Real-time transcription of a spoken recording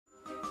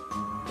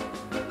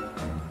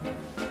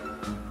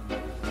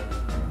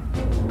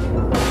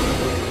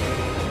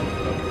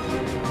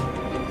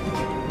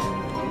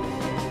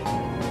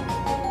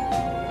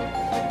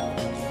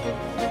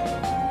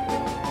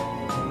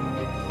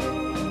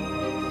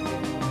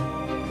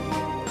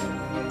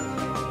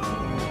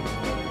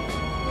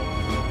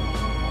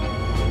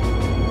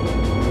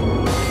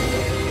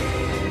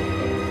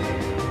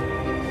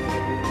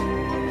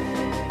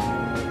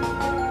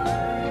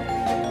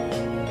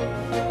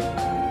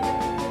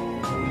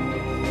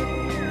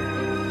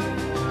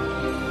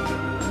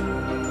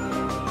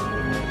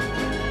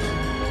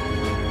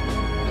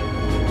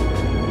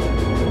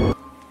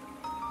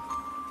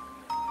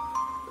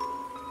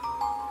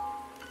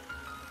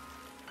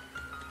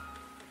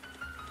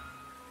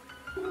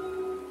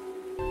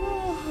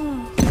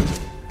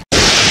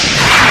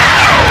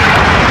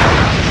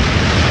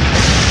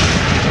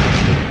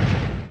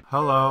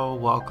Hello,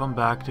 welcome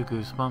back to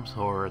Goosebumps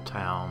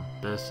HorrorTown.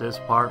 This is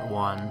part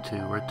 1 to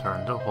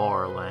Return to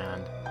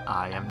Horrorland.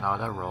 I am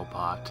not a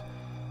robot.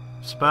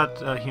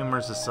 But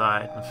humors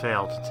aside,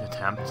 failed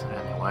attempt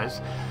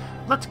anyways,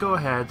 let's go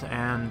ahead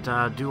and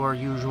do our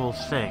usual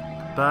thing.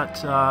 But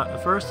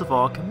first of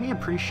all, can we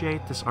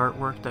appreciate this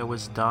artwork that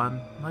was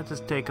done? Let's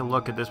just take a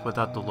look at this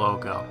without the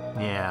logo.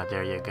 Yeah,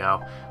 there you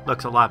go.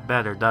 Looks a lot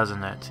better,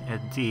 doesn't it?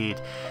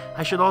 Indeed.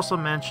 I should also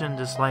mention,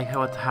 just like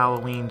how at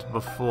Halloween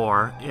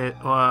before,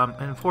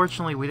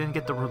 unfortunately we didn't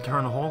get the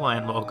Return to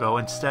Horrorland logo.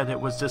 Instead, it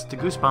was just the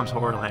Goosebumps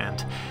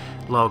Horrorland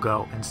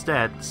logo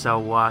instead. So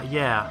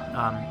yeah,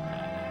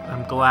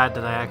 I'm glad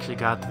that I actually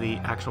got the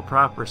actual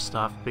proper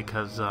stuff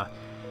because,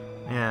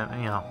 yeah,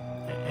 you know.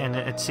 And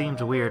it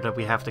seems weird that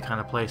we have to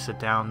kind of place it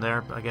down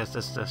there. I guess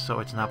that's just so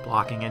it's not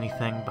blocking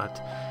anything, but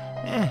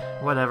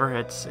whatever,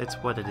 it's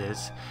what it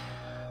is.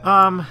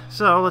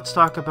 So let's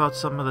talk about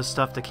some of the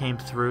stuff that came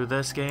through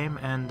this game,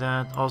 and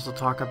also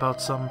talk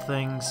about some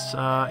things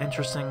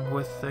interesting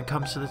when it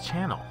comes to the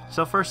channel.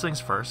 So first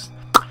things first,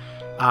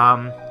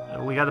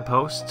 we got a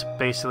post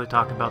basically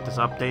talking about this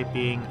update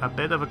being a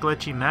bit of a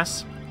glitchy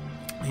mess,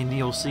 and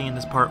you'll see in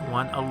this part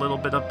 1 a little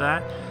bit of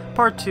that.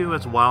 Part 2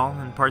 as well,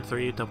 and Part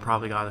 3 they'll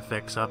probably got to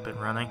fix up and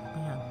running,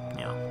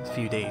 you know, a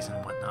few days and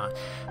whatnot.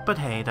 But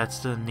hey, that's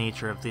the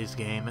nature of this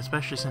game,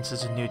 especially since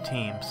it's a new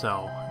team,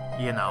 so,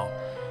 you know,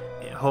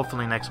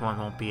 hopefully next one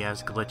won't be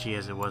as glitchy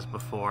as it was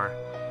before.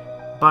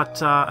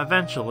 But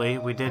eventually,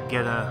 we did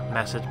get a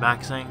message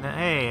back saying that,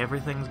 hey,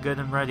 everything's good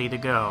and ready to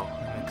go,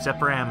 except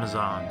for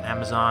Amazon.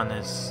 Amazon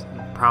is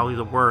probably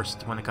the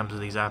worst when it comes to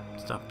these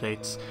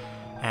updates.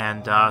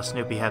 And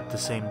Snoopy had the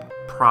same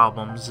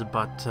problems,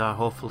 but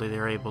hopefully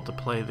they're able to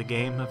play the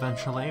game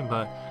eventually.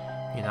 But,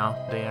 you know,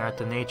 they are at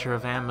the nature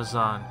of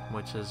Amazon,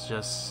 which is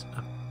just,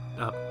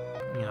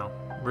 you know,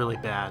 really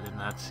bad in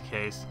that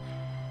case.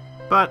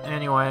 But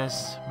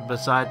anyways,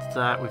 besides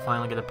that, we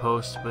finally get a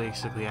post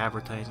basically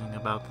advertising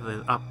about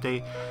the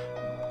update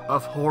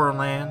of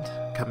Horrorland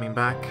coming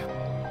back.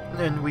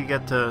 And we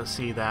get to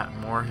see that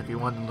more. If you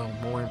want to know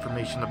more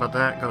information about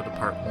that, go to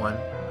part 1,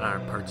 or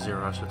part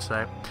 0 I should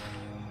say,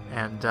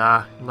 and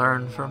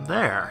learn from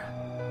there.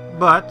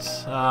 But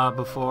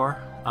before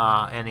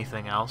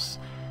anything else,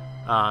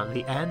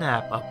 the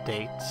in-app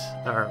update,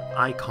 or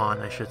icon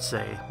I should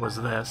say, was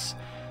this.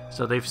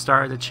 So they've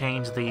started to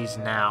change these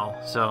now,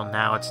 so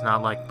now it's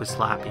not like with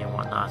Slappy and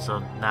whatnot,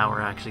 so now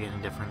we're actually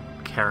getting different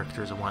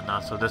characters and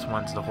whatnot. So this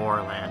one's the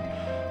Horrorland.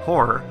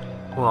 Horror,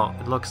 well,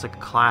 it looks like a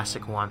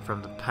classic one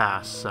from the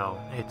past, so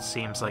it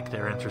seems like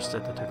they're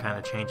interested that they're kind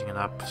of changing it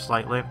up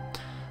slightly.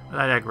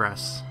 But I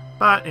digress.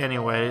 But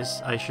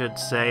anyways, I should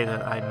say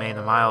that I made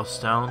a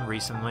milestone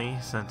recently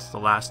since the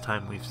last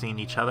time we've seen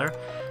each other,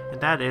 and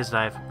that is that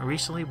I've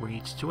recently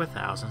reached to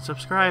 1,000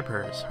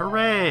 subscribers.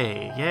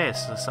 Hooray!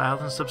 Yes,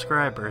 1,000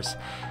 subscribers.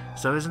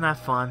 So isn't that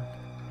fun?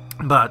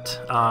 But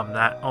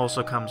that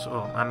also comes.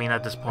 Well, I mean,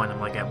 at this point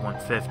I'm like at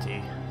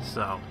 150.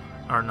 So,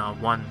 or no,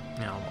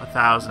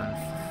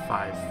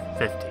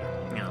 1,550.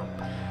 You know,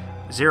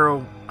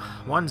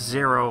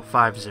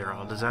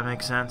 1050. Does that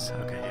make sense?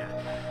 Okay, yeah.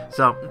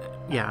 So.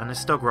 Yeah, and it's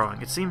still growing.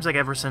 It seems like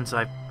ever since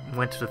I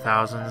went to the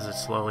thousands,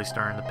 it's slowly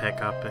starting to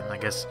pick up, and I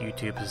guess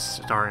YouTube is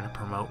starting to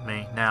promote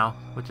me now,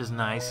 which is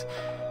nice.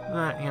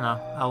 But, you know,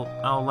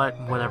 I'll let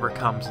whatever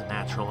comes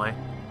naturally,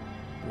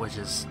 which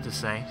is to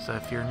say. So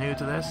if you're new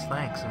to this,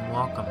 thanks and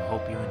welcome.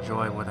 Hope you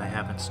enjoy what I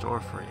have in store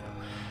for you.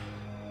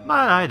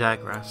 But I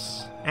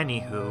digress.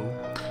 Anywho,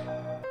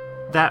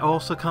 that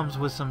also comes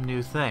with some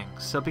new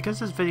things. So because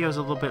this video is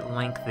a little bit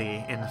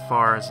lengthy in as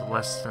far as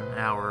less than an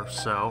hour or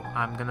so,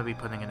 I'm going to be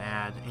putting an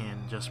ad in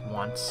just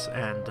once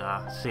and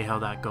see how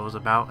that goes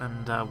about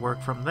and work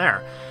from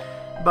there.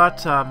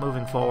 But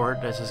moving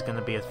forward, this is going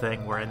to be a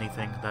thing where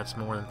anything that's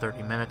more than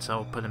 30 minutes,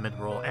 I'll put a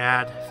mid-roll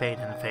ad, fade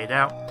in and fade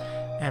out.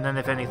 And then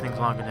if anything's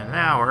longer than an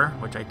hour,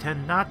 which I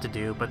tend not to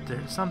do, but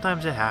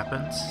sometimes it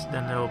happens,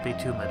 then there will be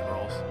 2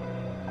 mid-rolls.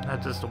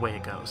 That's just the way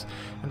it goes.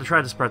 And to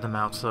try to spread them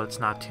out so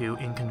it's not too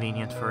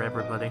inconvenient for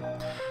everybody.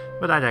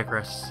 But I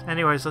digress.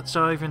 Anyways, let's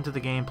dive into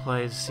the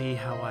gameplay to see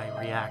how I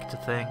react to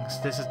things.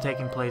 This is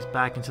taking place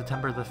back in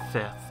September the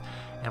 5th.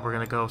 And we're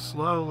going to go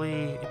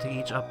slowly into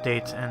each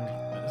update and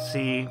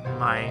see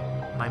my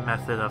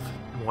method of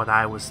what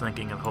I was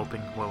thinking of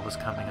hoping what was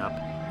coming up.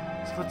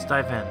 So let's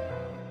dive in.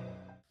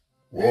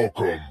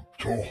 Welcome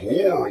to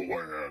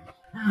Horrorland.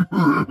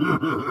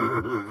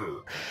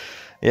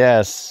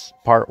 Yes,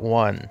 part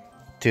 1.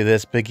 To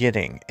this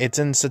beginning. It's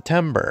in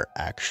September,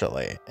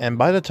 actually. And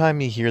by the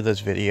time you hear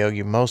this video,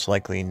 you most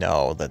likely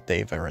know that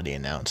they've already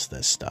announced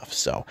this stuff.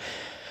 So,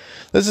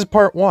 this is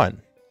part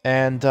 1.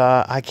 And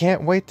I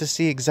can't wait to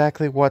see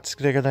exactly what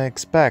they're going to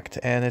expect.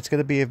 And it's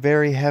going to be a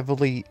very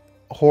heavily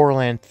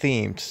Horrorland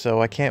themed.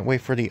 So I can't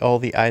wait for all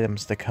the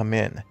items to come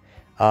in.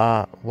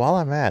 While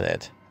I'm at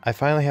it, I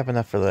finally have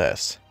enough for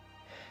this.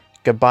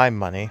 Goodbye,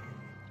 money.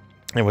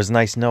 It was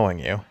nice knowing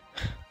you.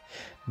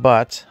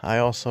 But I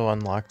also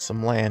unlocked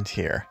some land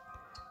here,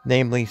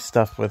 namely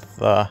stuff with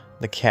the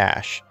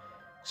cash,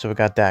 so we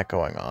got that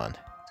going on.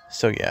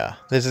 So yeah,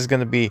 this is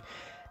going to be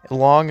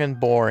long and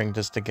boring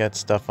just to get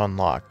stuff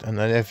unlocked. And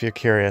then if you're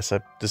curious, I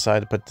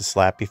decided to put the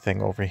slappy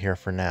thing over here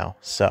for now.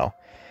 So,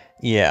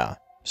 yeah.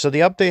 So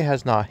the update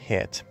has not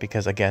hit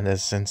because, again,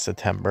 it's in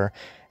September,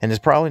 and it's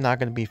probably not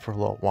going to be for a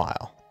little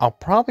while. I'll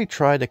probably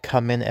try to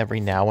come in every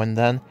now and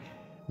then,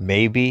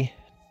 maybe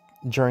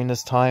during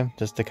this time,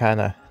 just to kind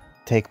of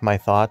take my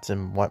thoughts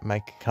and what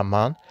might come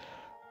on.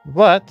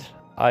 But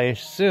I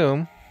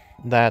assume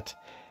that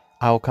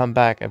I'll come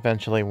back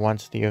eventually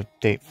once the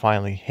update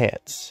finally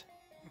hits.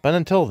 But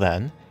until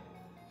then,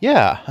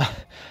 yeah,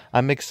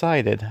 I'm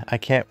excited. I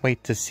can't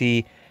wait to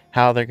see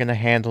how they're going to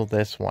handle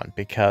this one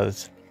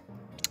because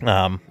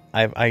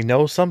I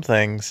know some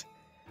things,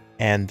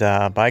 and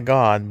by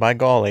God, by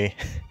golly,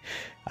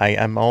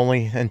 I'm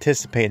only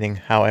anticipating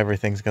how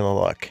everything's going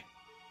to look.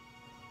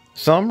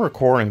 So I'm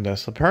recording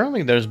this.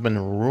 Apparently there's been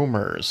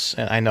rumors,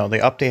 and I know the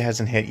update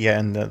hasn't hit yet,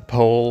 and the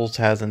polls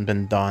hasn't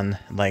been done,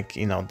 like,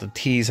 you know, the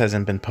tease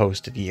hasn't been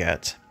posted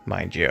yet,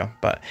 mind you.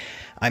 But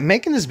I'm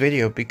making this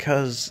video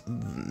because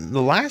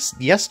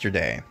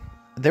yesterday,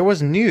 there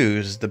was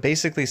news that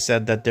basically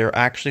said that they're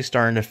actually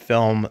starting to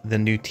film the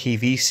new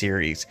TV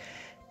series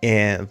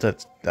in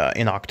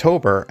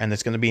October, and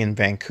it's going to be in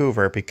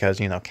Vancouver because,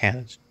 you know,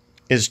 Canada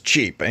is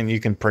cheap, and you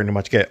can pretty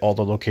much get all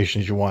the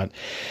locations you want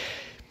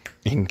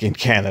in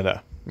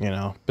Canada, you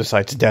know,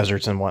 besides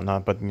deserts and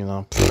whatnot, but, you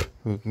know,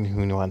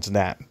 who wants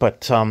that?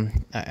 But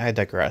I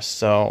digress.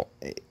 So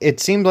it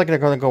seems like they're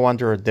going to go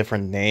under a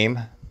different name,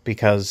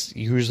 because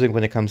usually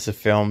when it comes to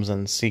films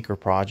and secret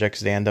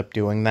projects, they end up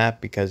doing that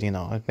because, you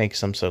know, it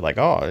makes them so like,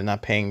 oh, they're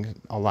not paying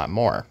a lot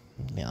more,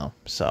 you know.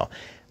 So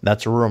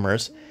that's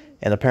rumors.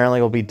 And apparently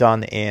it will be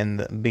done in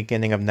the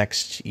beginning of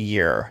next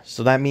year.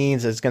 So that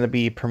means it's going to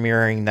be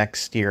premiering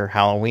next year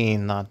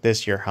Halloween, not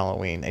this year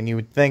Halloween. And you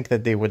would think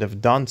that they would have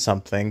done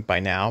something by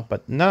now,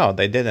 but no,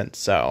 they didn't.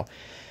 So,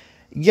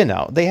 you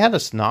know, they had a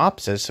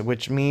synopsis,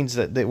 which means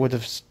that they would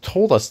have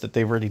told us that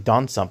they've already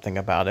done something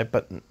about it,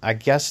 but I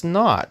guess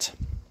not.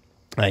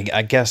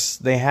 I guess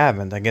they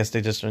haven't. I guess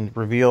they just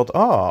revealed,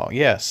 oh,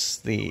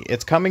 yes,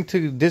 it's coming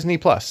to Disney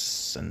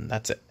Plus, and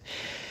that's it.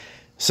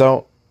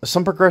 So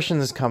some progression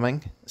is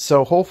coming.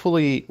 So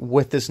hopefully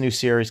with this new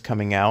series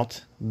coming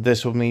out,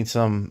 this will mean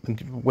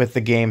with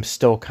the game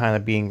still kind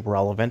of being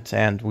relevant,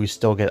 and we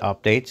still get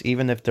updates,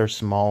 even if they're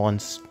small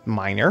and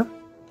minor.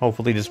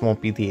 Hopefully this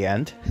won't be the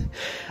end,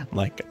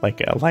 like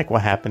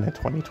what happened in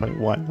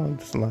 2021.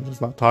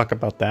 Let's not talk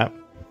about that.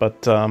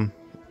 But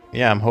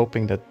yeah, I'm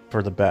hoping that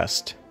for the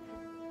best.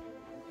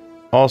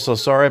 Also,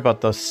 sorry about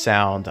the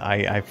sound.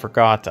 I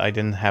forgot I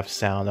didn't have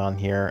sound on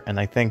here, and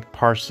I think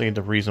partially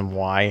the reason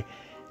why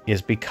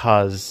is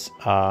because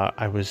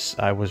I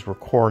was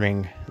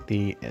recording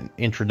the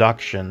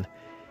introduction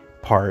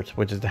part,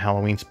 which is the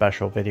Halloween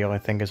special video, I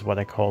think is what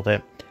I called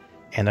it,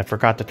 and I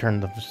forgot to turn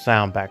the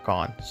sound back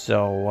on.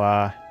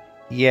 So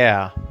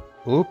yeah,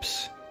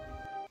 oops.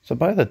 So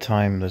by the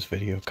time this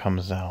video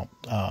comes out,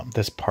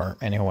 this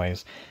part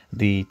anyways,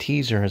 the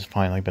teaser has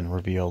finally been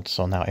revealed,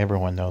 so now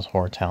everyone knows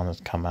HorrorTown has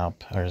come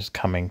out, or is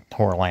coming,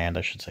 Horrorland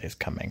I should say is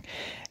coming,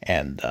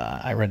 and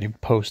I already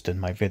posted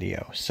my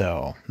video,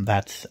 so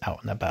that's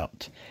out and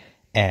about.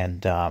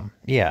 And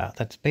yeah,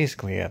 that's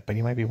basically it, but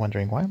you might be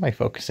wondering, why am I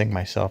focusing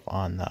myself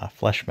on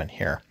Fleshman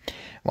here?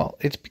 Well,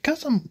 it's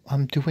because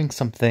I'm doing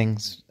some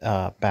things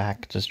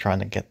back, just trying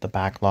to get the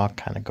backlog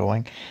kind of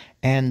going.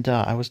 And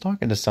I was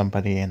talking to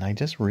somebody, and I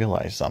just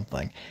realized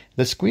something.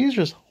 The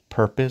squeezer's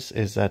purpose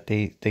is that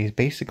they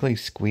basically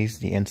squeeze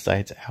the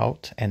insides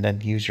out and then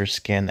use your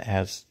skin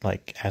as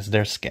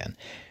their skin.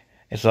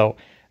 And so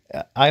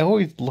I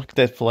always looked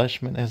at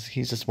Fleshman as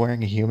he's just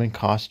wearing a human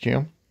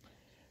costume.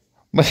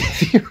 But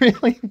if you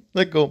really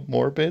go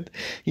morbid,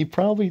 he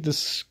probably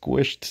just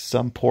squished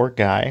some poor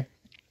guy,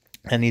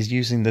 and he's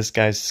using this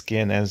guy's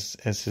skin as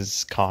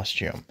his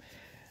costume.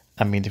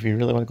 I mean, if you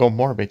really want to go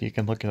morbid, you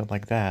can look at it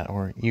like that.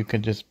 Or you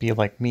could just be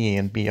like me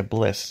and be a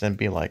bliss and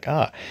be like,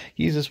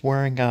 he's just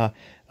wearing a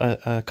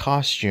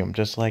costume,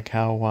 just like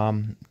how,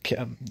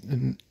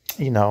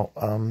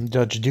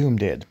 Judge Doom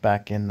did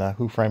back in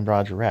Who Framed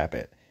Roger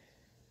Rabbit.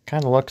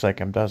 Kind of looks like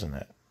him, doesn't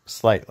it?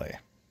 Slightly.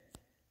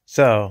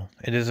 So,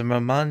 it is a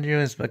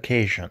momentous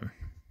occasion.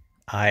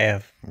 I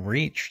have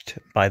reached,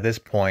 by this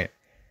point,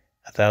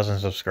 1,000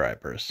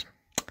 subscribers.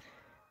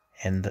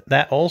 And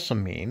that also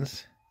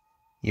means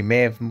you may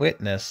have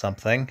witnessed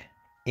something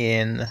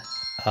in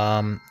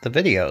the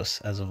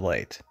videos as of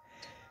late.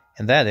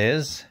 And that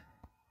is,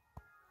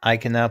 I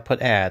can now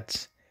put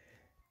ads,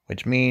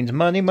 which means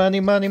money, money,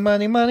 money,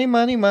 money, money,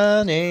 money,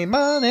 money,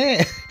 money.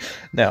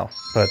 No,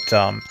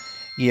 but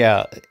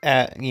yeah.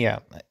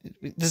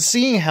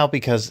 Seeing how,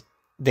 because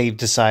they've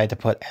decided to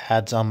put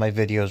ads on my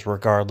videos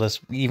regardless,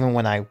 even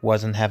when I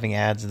wasn't having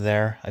ads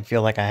there, I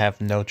feel like I have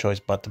no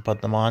choice but to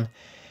put them on.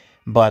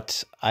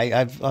 But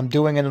I'm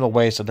doing it in a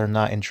way so they're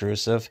not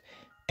intrusive.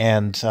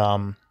 And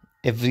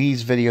if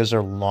these videos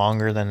are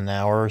longer than an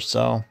hour or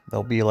so,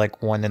 there'll be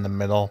like one in the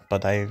middle,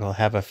 but I will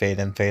have a fade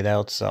in, fade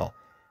out. So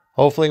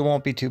hopefully it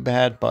won't be too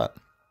bad. But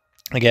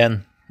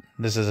again,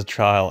 this is a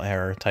trial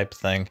error type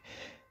thing.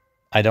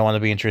 I don't want to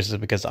be intrusive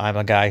because I'm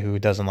a guy who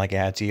doesn't like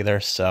ads either,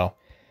 so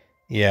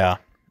yeah,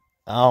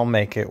 I'll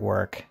make it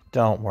work.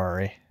 Don't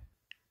worry.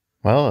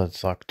 Well,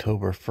 it's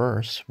October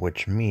 1st,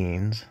 which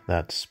means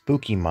that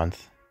spooky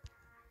month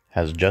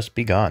has just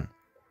begun.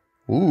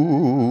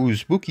 Ooh,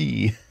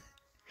 spooky!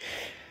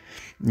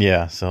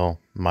 Yeah, so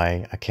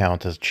my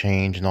account has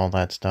changed and all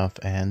that stuff,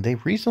 and they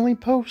recently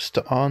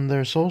posted on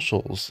their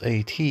socials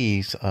a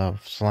tease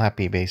of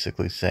Slappy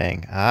basically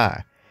saying,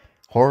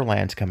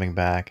 Horrorland's coming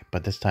back,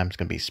 but this time it's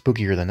going to be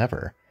spookier than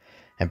ever.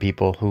 And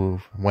people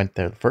who went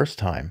there the first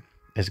time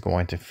is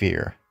going to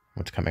fear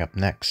what's coming up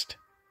next.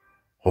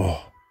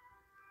 Oh,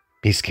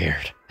 be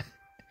scared.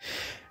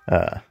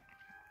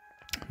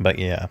 But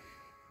yeah,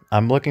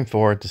 I'm looking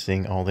forward to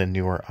seeing all the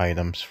newer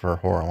items for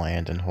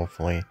Horrorland, and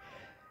hopefully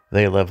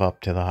they live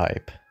up to the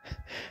hype.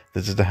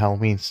 This is the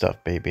Halloween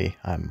stuff, baby.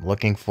 I'm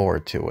looking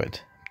forward to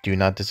it. Do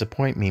not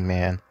disappoint me,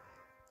 man.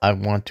 I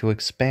want to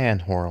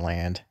expand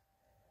Horrorland,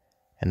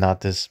 and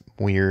not this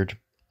weird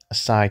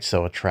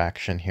sideshow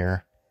attraction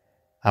here.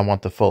 I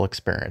want the full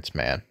experience,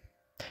 man.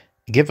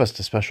 Give us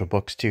the special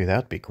books too,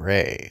 that would be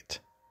great.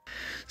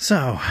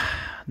 So,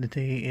 the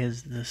day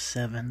is the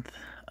 7th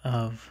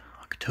of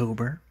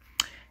October,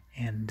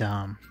 and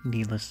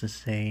needless to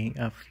say,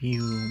 a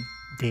few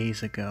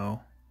days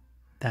ago,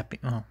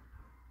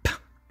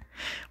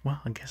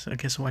 well, I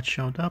guess what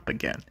showed up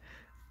again.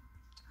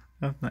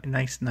 Oh,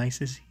 nice to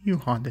see you,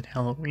 Haunted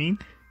Halloween.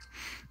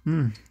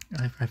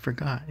 I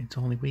forgot, it's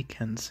only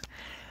weekends.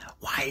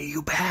 Why are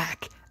you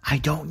back? I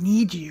don't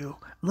need you.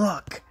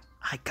 Look,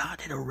 I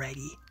got it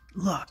already.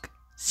 Look,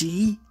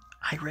 see?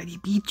 I already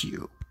beat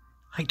you.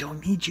 I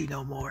don't need you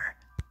no more.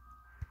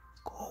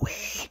 Go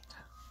away.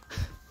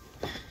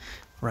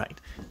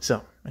 Right,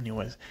 so,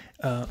 anyways,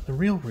 the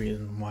real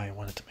reason why I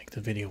wanted to make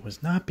the video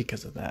was not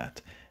because of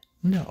that.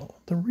 No,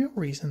 the real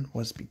reason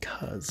was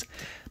because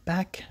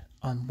back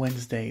on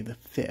Wednesday the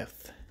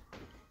 5th,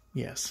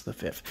 yes, the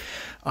 5th,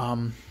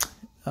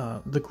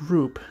 the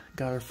group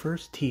got our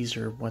first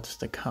teaser of what's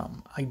to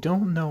come. I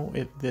don't know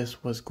if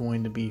this was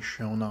going to be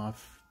shown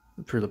off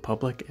through the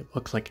public. It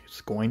looks like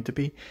it's going to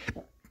be,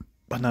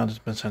 but not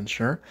 100%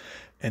 sure.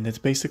 And it's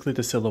basically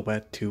the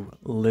silhouette to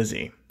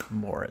Lizzie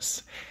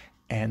Morris.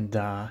 And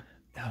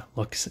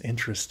looks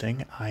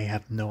interesting. I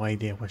have no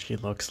idea what she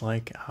looks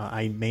like.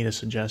 I made a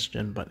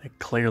suggestion, but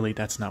clearly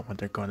that's not what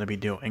they're going to be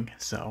doing.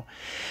 So,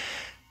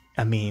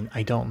 I mean,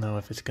 I don't know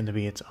if it's going to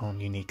be its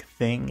own unique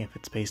thing, if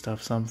it's based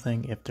off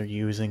something, if they're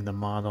using the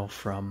model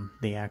from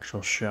the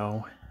actual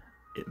show.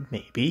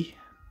 Maybe,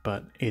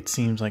 but it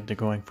seems like they're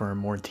going for a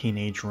more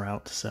teenage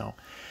route, so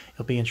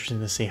it'll be interesting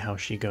to see how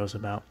she goes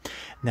about.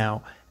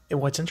 Now,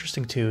 what's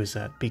interesting too is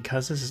that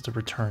because this is the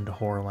return to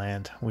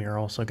Horrorland, we are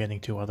also getting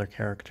 2 other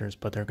characters,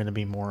 but they're going to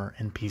be more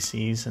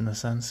NPCs in a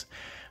sense.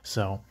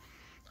 So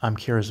I'm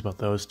curious about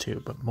those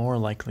 2, but more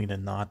likely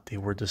than not, they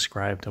were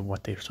described of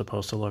what they're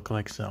supposed to look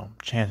like. So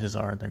chances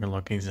are they're going to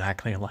look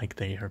exactly like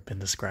they have been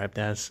described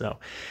as. So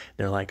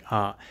they're like,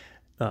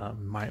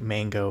 my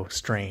Mango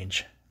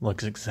Strange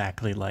looks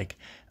exactly like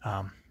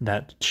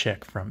that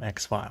chick from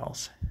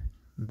X-Files,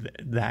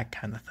 that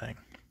kind of thing.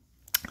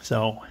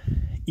 So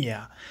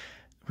yeah,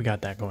 we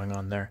got that going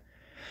on there.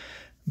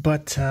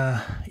 But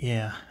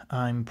yeah,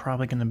 I'm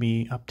probably going to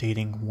be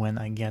updating when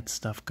I get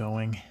stuff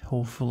going.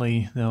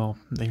 Hopefully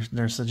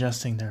they're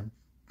suggesting they're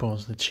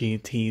supposed to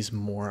tease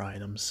more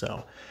items,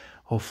 so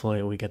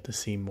hopefully we get to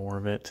see more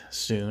of it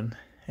soon,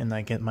 and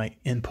I get my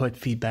input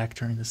feedback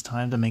during this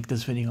time to make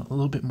this video a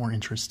little bit more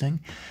interesting.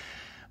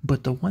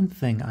 But the one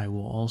thing I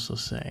will also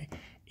say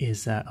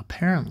is that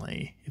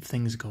apparently, if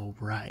things go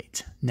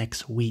right,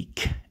 next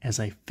week, as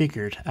I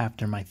figured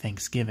after my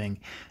Thanksgiving,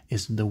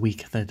 is the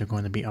week that they're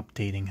going to be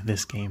updating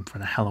this game for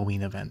the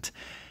Halloween event.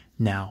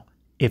 Now,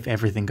 if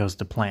everything goes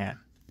to plan,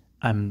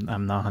 I'm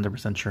not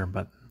 100% sure,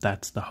 but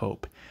that's the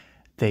hope.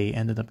 They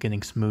ended up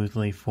getting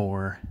smoothly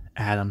for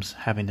Adams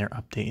having their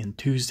update in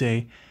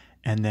Tuesday,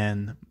 and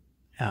then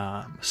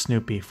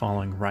Snoopy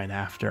following right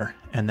after,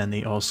 and then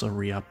they also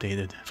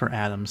re-updated for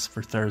Adams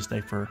for Thursday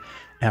for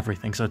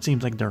everything. So it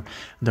seems like they're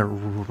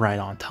right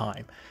on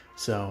time.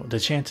 So the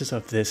chances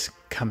of this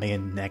coming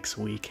in next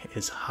week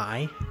is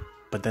high,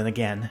 but then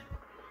again,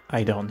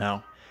 I don't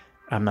know.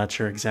 I'm not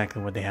sure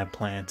exactly what they have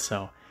planned.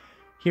 So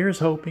here's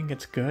hoping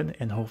it's good,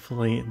 and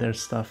hopefully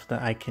there's stuff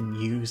that I can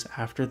use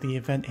after the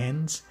event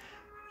ends.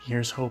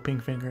 Here's hoping,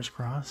 fingers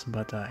crossed,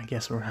 but I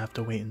guess we'll have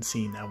to wait and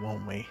see now,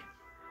 won't we?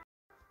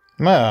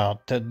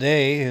 Well,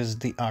 today is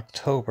the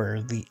October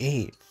the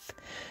 8th,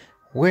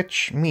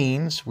 which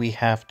means we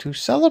have to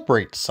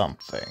celebrate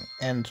something.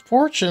 And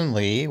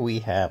fortunately, we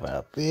have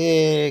a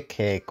big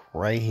cake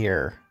right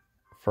here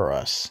for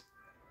us.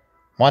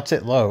 Once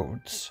it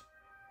loads.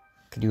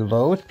 Could you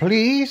load,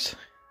 please?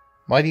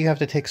 Why do you have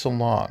to take so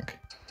long?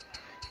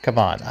 Come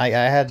on, I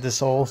had this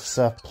whole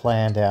stuff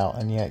planned out,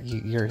 and yet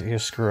you're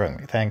screwing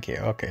me. Thank you.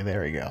 Okay,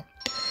 there we go.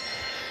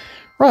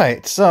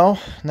 Right, so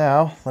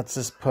now let's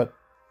just put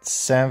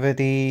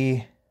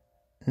 79.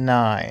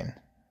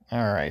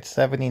 Alright,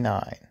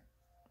 79.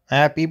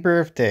 Happy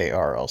birthday,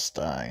 R.L.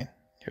 Stein.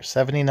 You're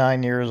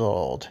 79 years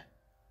old.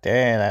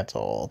 Dang, that's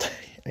old.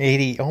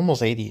 80,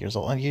 almost 80 years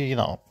old. You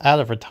know, out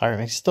of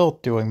retirement. He's still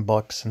doing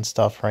books and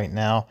stuff right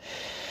now.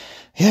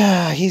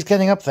 Yeah, he's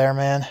getting up there,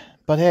 man.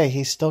 But hey,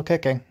 he's still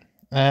kicking.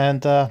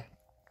 And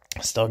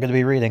still going to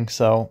be reading.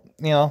 So,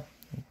 you know,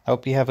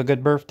 hope you have a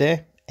good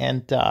birthday.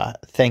 And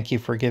thank you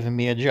for giving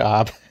me a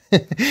job.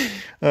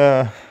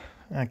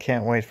 I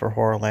can't wait for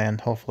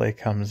Horrorland. Hopefully it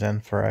comes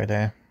in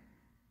Friday.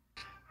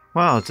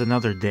 Well, it's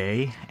another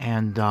day,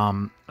 and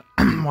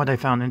what I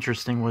found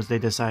interesting was they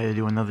decided to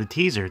do another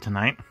teaser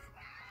tonight,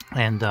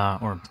 and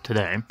or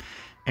today.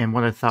 And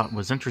what I thought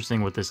was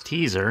interesting with this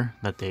teaser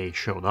that they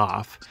showed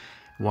off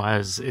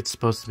was it's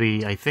supposed to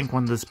be, I think,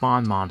 one of the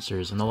Spawn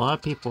monsters, and a lot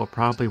of people are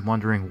probably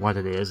wondering what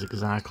it is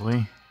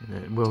exactly.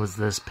 What was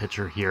this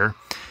picture here?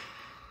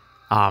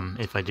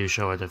 If I do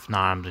show it, if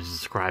not, I'm just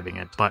describing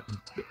it. But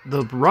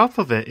the rough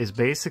of it is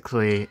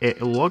basically,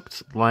 it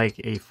looked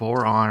like a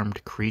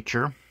four-armed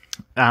creature.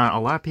 A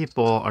lot of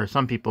people, or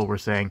some people were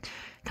saying,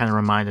 kind of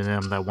reminded them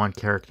of that one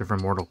character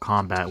from Mortal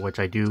Kombat, which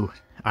I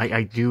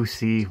do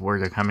see where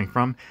they're coming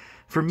from.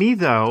 For me,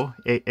 though,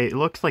 it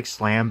looks like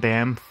Slam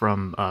Bam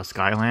from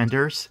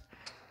Skylanders.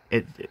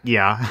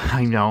 Yeah,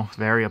 I know,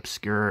 very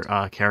obscure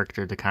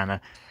character to kind of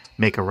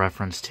make a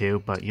reference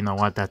to, but you know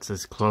what, that's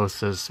as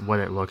close as what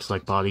it looks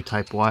like body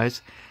type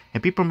wise.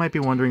 And people might be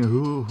wondering,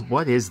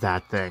 what is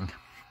that thing,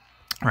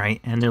 right?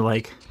 And they're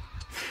like,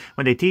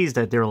 when they teased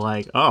it, they're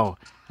like, oh,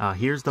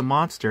 here's the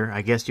monster.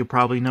 I guess you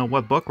probably know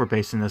what book we're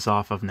basing this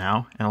off of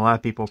now. And a lot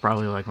of people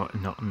probably like,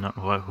 no,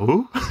 what,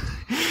 who?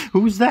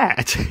 Who's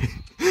that?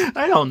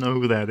 I don't know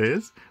who that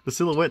is. The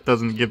silhouette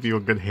doesn't give you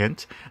a good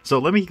hint. So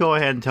let me go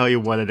ahead and tell you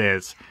what it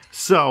is.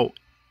 So,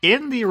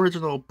 in the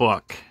original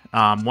book,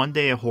 One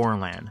Day at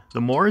Horrorland,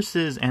 the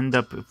Morrises end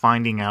up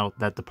finding out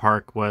that the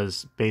park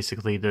was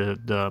basically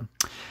the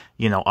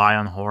you know, Eye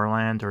on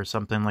Horrorland or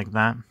something like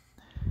that,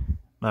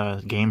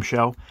 game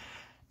show.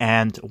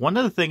 And one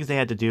of the things they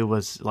had to do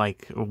was,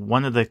 like,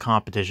 one of the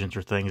competitions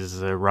or things is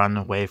to run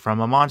away from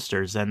the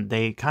monsters. And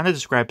they kind of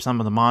described some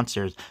of the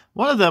monsters.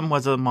 One of them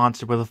was a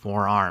monster with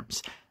 4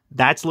 arms.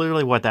 That's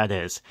literally what that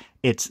is.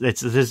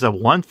 This is a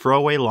one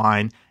throwaway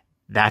line.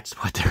 That's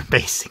what they're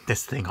basing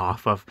this thing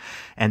off of.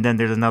 And then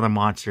there's another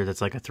monster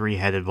that's like a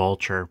 3-headed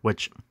vulture,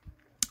 which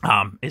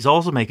is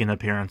also making an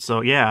appearance. So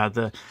yeah,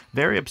 the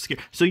very obscure.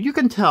 So you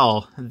can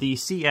tell the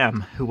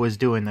CM who was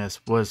doing this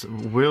was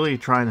really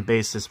trying to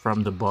base this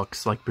from the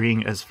books, like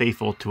being as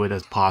faithful to it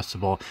as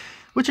possible,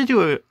 which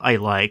I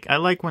like. I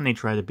like when they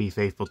try to be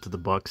faithful to the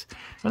books,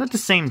 but at the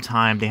same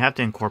time, they have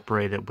to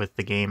incorporate it with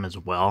the game as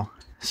well.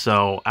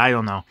 So I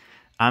don't know.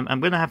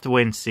 I'm going to have to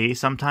wait and see.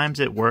 Sometimes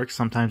it works,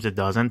 sometimes it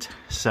doesn't.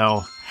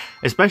 So,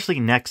 especially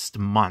next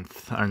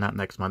month, or not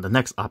next month, the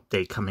next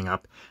update coming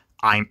up,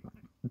 I'm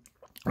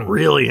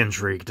really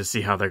intrigued to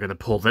see how they're going to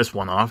pull this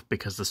one off,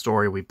 because the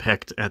story we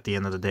picked at the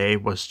end of the day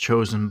was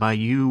chosen by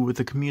you,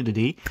 the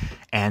community,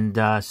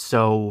 and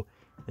so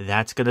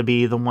that's going to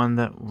be the one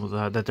that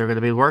they're going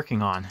to be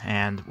working on,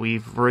 and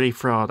we've already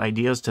thrown out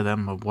ideas to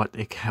them of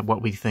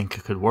what we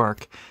think could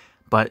work.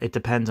 But it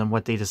depends on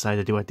what they decide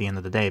to do at the end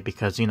of the day,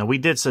 because, you know, we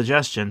did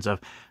suggestions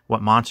of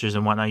what monsters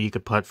and whatnot you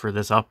could put for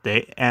this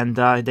update, and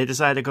they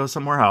decided to go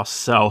somewhere else.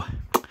 So,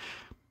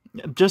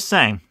 just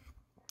saying.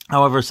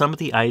 However, some of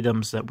the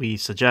items that we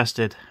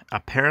suggested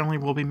apparently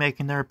will be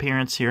making their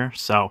appearance here,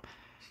 so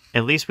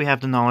at least we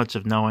have the knowledge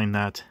of knowing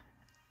that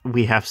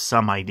we have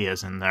some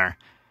ideas in there.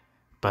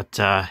 But,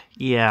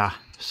 yeah,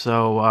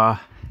 so,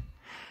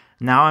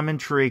 now I'm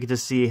intrigued to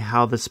see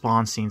how the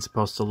spawn scene's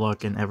supposed to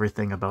look and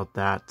everything about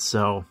that,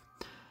 so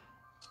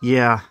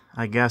yeah,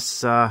 I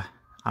guess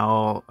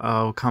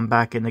I'll come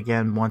back in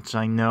again once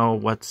I know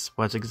what's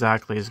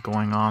exactly is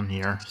going on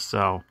here.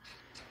 So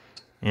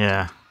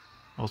yeah.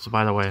 Also,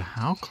 by the way,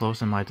 how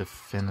close am I to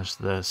finish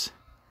this?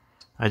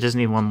 I just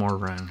need one more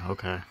ring.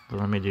 Okay, so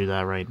let me do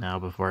that right now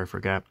before I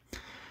forget.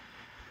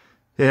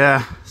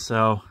 Yeah,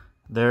 so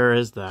there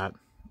is that.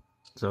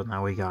 So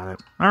now we got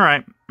it. All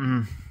right,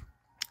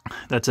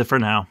 that's it for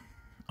now.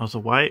 Also,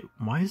 why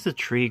is the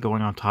tree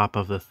going on top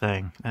of the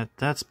thing?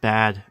 That's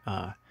bad.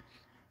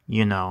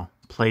 You know,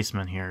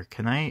 placement here.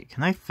 Can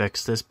I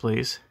fix this,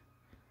 please?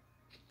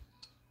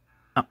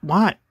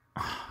 What?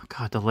 Oh,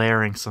 God, the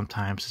layering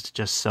sometimes is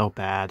just so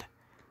bad.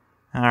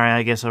 Alright,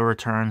 I guess I'll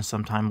return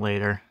sometime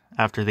later,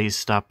 after these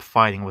stop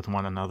fighting with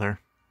one another.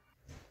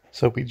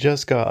 So we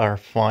just got our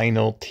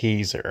final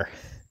teaser.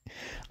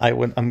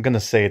 I'm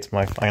gonna say it's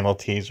my final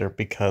teaser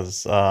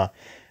because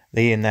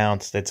they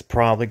announced it's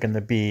probably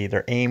gonna be,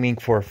 they're aiming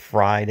for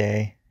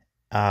Friday.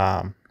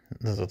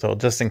 So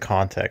just in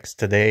context,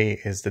 today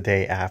is the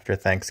day after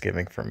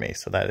Thanksgiving for me,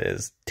 so that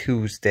is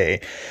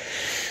Tuesday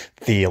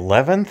the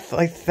 11th,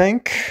 I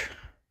think.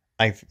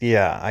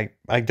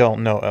 I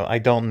don't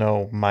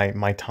know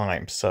my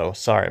time, so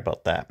sorry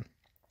about that.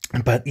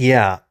 But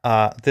yeah,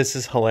 this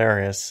is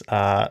hilarious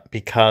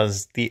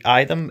because the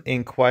item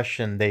in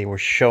question they were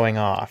showing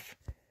off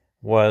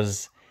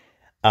was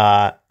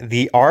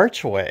the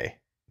archway.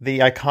 The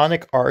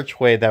iconic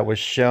archway that was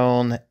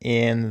shown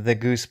in the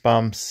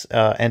Goosebumps,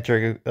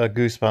 Enter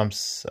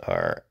Goosebumps,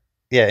 or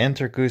yeah,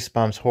 enter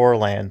Goosebumps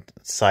Horrorland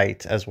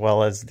site, as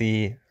well as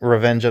the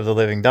Revenge of the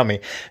Living Dummy.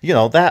 You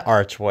know, that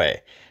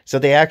archway. So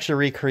they actually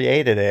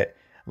recreated it,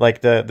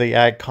 like the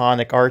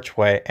iconic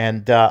archway,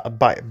 and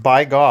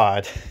by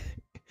God,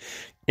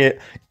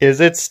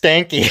 it's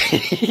stanky.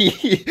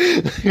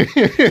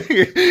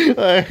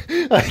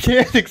 I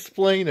can't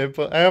explain it,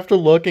 but after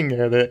looking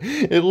at it,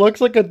 it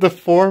looks like a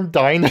deformed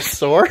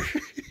dinosaur.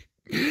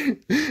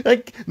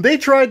 Like they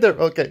tried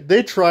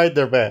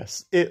their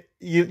best.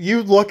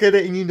 You look at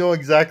it and you know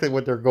exactly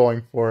what they're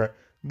going for.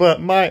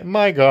 But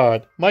my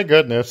God, my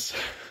goodness,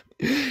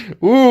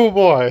 ooh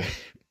boy,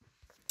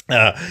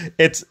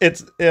 it's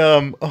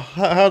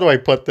how do I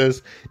put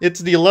this?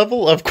 It's the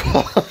level of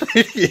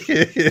quality.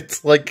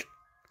 It's like,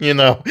 you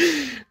know,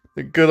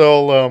 the good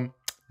old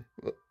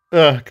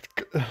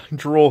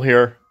drool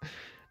here.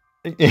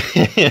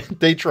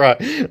 They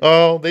tried.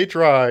 Oh, they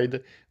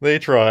tried.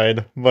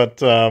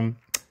 But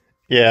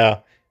yeah.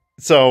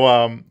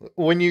 So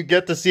when you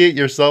get to see it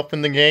yourself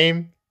in the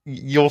game,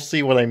 you'll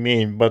see what I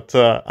mean. But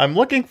I'm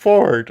looking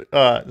forward.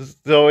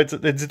 So it's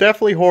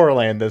definitely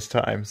Horrorland this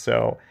time.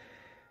 So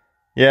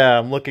yeah,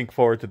 I'm looking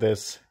forward to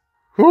this.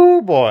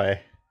 Whoo boy.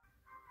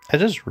 I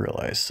just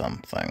realized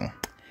something.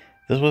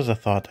 This was a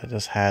thought I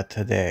just had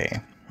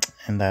today,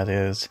 and that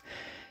is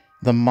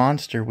the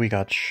monster we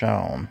got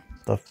shown,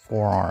 the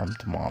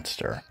four-armed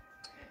monster.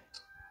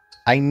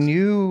 I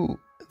knew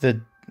that,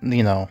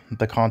 you know,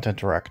 the content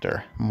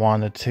director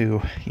wanted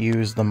to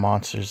use the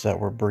monsters that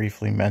were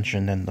briefly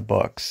mentioned in the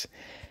books.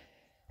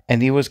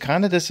 And he was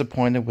kind of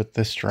disappointed with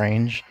The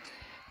Strange,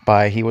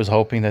 he was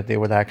hoping that they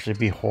would actually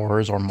be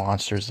horrors or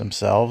monsters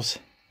themselves.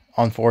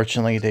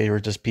 Unfortunately, they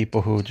were just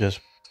people who just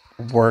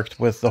worked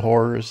with the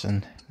horrors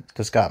and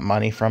just got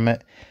money from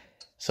it.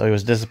 So he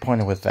was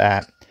disappointed with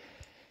that.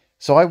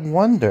 So I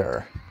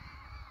wonder,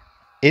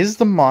 is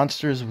the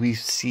monsters we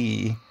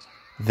see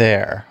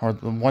there, or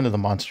one of the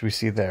monsters we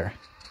see there,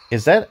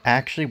 is that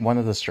actually one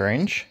of the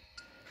Strange?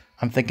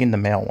 I'm thinking the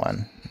male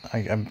one.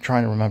 I'm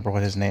trying to remember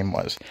what his name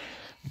was.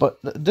 But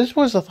this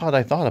was a thought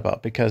I thought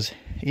about because,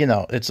 you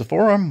know, it's the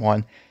four-armed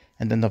one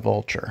and then the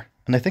vulture.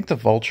 And I think the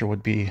vulture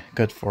would be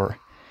good for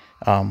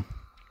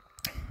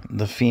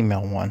the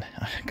female one.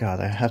 God,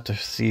 I have to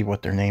see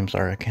what their names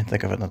are. I can't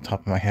think of it on the top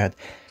of my head.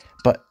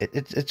 But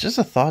it's just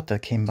a thought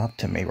that came up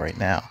to me right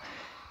now.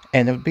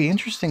 And it would be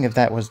interesting if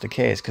that was the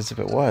case, because if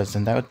it was,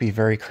 then that would be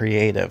very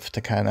creative to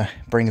kind of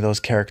bring those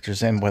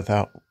characters in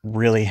without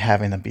really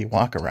having them be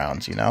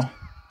walkarounds, you know?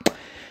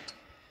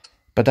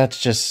 But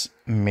that's just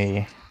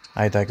me.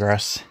 I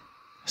digress.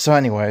 So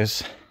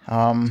anyways,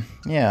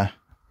 yeah.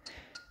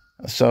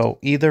 So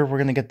either we're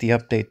going to get the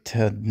update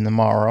to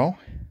tomorrow,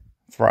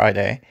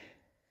 Friday,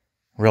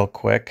 real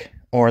quick,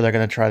 or they're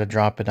going to try to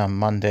drop it on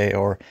Monday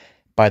or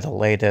by the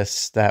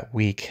latest that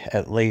week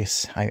at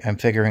least. I'm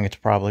figuring it's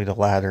probably the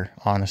latter,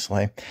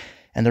 honestly.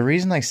 And the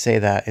reason I say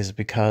that is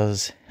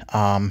because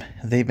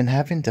they've been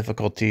having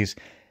difficulties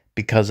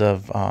because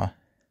of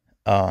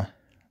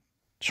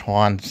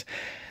Chuan's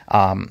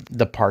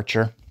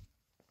departure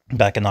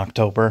back in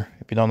October.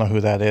 If you don't know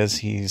who that is,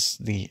 he's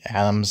the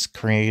Adams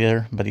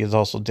creator, but he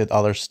also did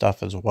other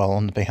stuff as well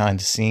in the behind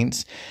the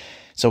scenes.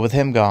 So with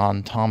him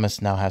gone,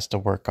 Thomas now has to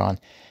work on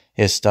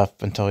his stuff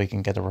until he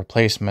can get a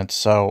replacement.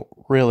 So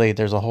really,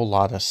 there's a whole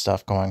lot of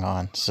stuff going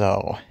on.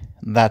 So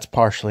that's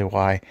partially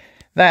why.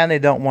 Then they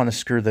don't want to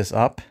screw this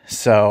up.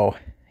 So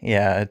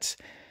yeah,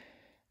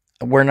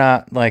 we're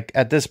not, like,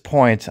 at this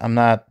point, I'm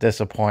not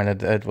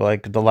disappointed.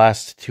 Like, the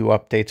last two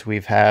updates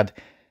we've had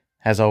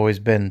has always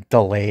been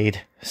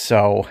delayed.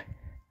 So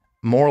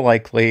more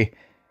likely,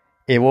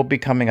 it will be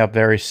coming up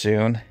very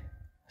soon.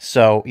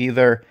 So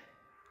either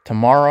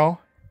tomorrow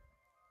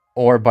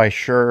or by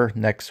sure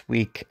next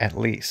week at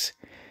least.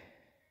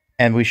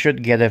 And we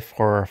should get it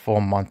for a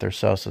full month or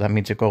so. So that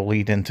means it will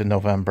lead into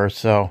November.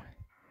 So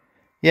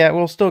yeah,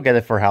 we'll still get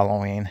it for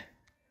Halloween.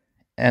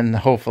 And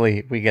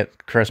hopefully we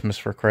get Christmas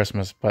for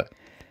Christmas. But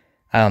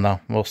I don't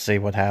know. We'll see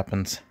what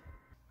happens.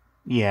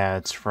 Yeah,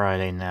 it's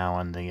Friday now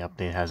and the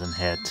update hasn't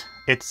hit.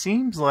 It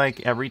seems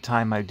like every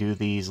time I do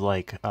these,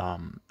 like,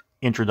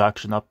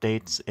 introduction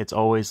updates, it's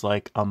always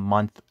like a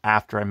month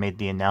after I made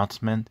the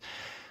announcement.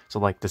 So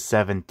like the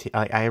 17th,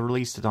 I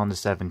released it on the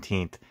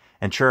 17th,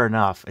 and sure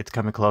enough, it's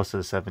coming close to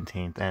the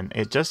 17th, and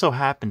it just so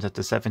happens that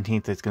the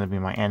 17th is going to be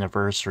my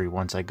anniversary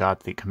once I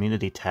got the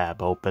community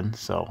tab open.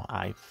 So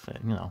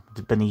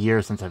it's been a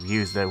year since I've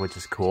used it, which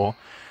is cool.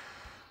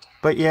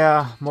 But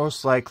yeah,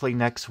 most likely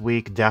next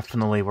week,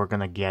 definitely we're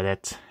going to get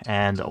it.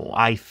 And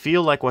I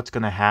feel like what's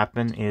going to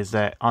happen is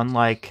that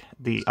unlike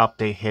the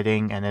update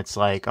hitting and it's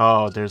like,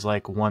 oh, there's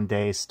like 1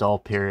 day stall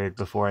period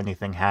before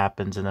anything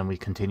happens and then we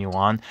continue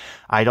on.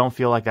 I don't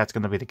feel like that's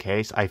going to be the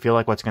case. I feel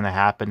like what's going to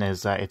happen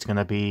is that it's going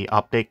to be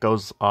update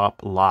goes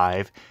up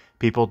live,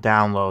 people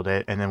download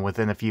it, and then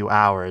within a few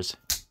hours,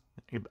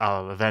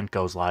 event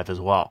goes live as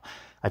well.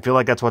 I feel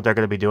like that's what they're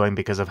going to be doing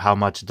because of how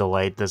much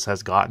delayed this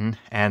has gotten.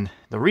 And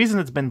the reason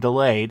it's been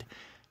delayed,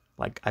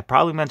 like I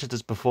probably mentioned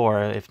this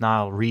before, if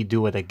not, I'll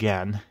redo it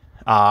again.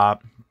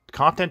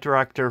 Content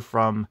director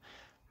from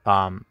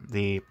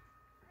the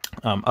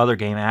other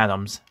game,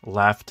 Adams,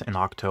 left in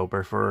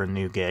October for a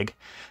new gig.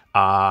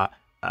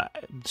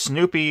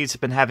 Snoopy's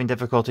been having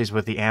difficulties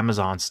with the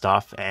Amazon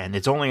stuff, and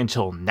it's only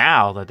until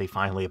now that they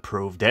finally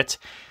approved it.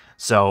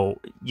 So,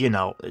 you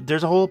know,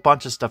 there's a whole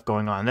bunch of stuff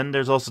going on. And then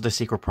there's also the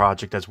secret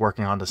project that's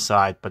working on the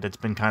side, but it's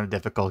been kind of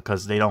difficult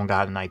because they don't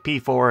got an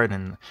IP for it,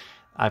 and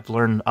I've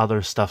learned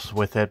other stuff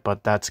with it,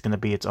 but that's going to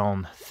be its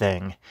own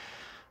thing.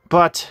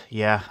 But,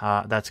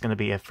 yeah, that's going to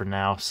be it for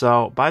now.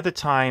 So, by the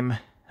time,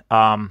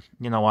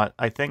 you know what,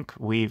 I think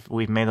we've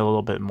made a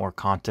little bit more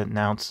content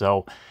now,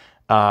 so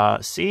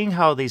seeing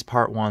how these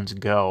part 1s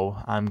go,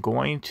 I'm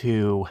going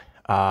to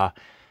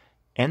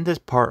end this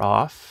part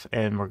off,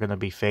 and we're going to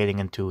be fading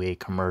into a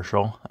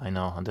commercial. I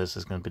know this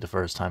is going to be the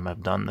first time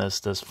I've done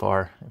this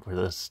far for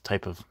this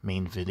type of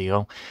main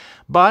video,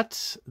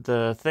 but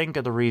the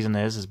reason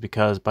is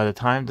because by the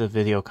time the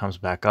video comes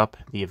back up,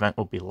 the event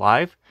will be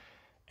live,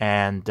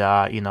 and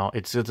you know,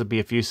 it's going to be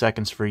a few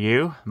seconds for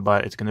you,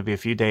 but it's going to be a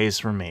few days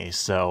for me.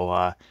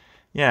 So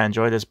yeah,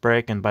 enjoy this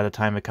break, and by the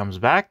time it comes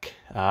back,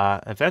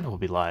 event will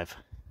be live,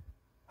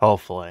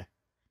 hopefully.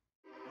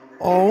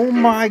 Oh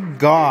my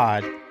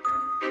god.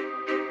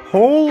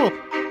 Oh,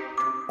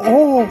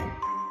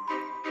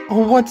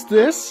 what's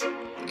this?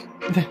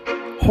 The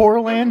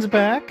Horrorland's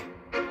back?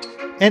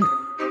 And,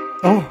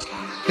 oh,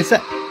 is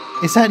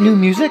that new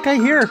music I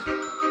hear?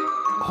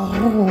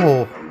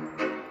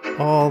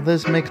 Oh,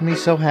 this makes me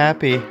so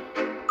happy.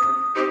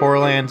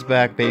 Horrorland's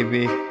back,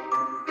 baby.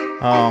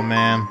 Oh,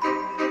 man.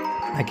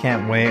 I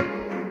can't wait.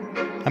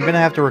 I'm gonna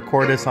have to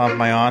record this on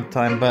my own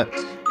time, but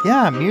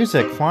yeah,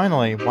 music,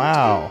 finally.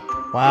 Wow.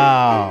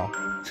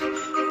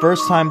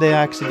 First time they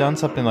actually done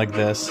something like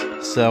this,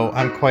 so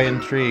I'm quite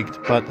intrigued,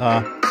 but,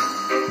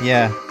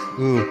 yeah.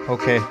 Ooh,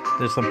 okay,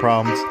 there's some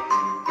problems.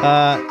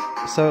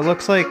 So it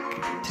looks like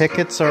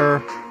tickets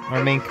are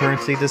our main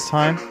currency this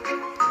time.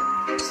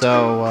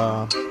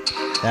 So,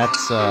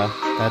 that's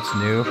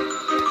new.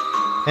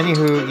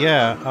 Anywho,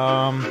 yeah,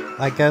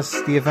 I guess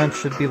the event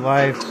should be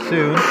live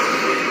soon,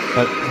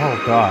 but,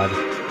 oh god,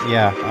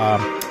 yeah,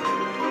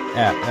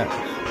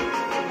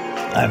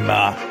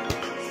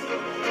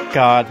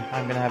 God,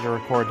 I'm gonna have to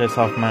record this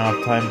off my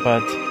off time,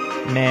 but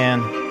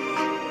man,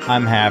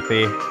 I'm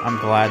happy. I'm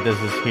glad this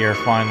is here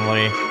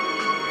finally.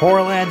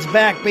 Horrorland's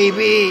back,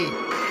 baby!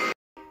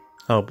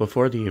 Oh,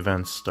 before the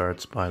event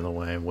starts, by the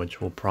way,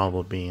 which will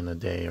probably be in a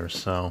day or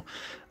so,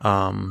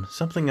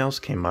 something else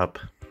came up.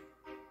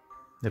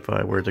 If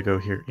I were to go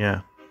here,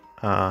 yeah.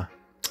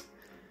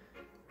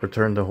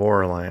 Return to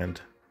Horrorland.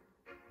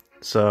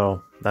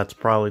 So, that's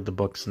probably the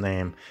book's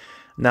name.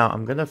 Now,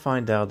 I'm gonna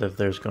find out if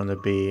there's gonna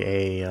be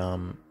a,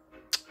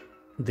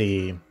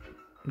 the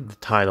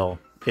title.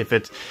 If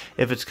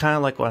it's kind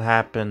of like what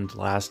happened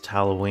last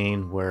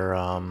Halloween, where,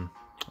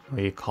 what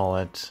do you call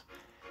it?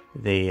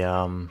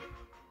 The,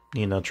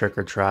 you know, Trick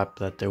or Trap,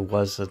 that there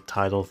was a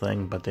title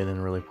thing, but they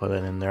didn't really put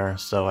it in there,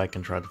 so I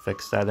can try to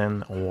fix that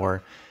in,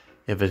 or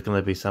if it's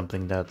going to be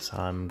something that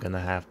I'm going to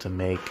have to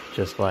make,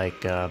 just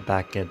like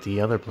back at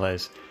the other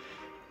place.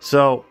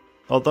 So,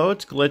 although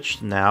it's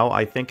glitched now,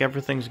 I think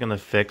everything's going to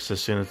fix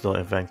as soon as the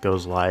event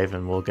goes live,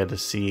 and we'll get to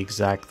see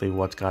exactly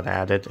what's got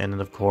added, and then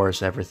of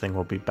course everything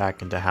will be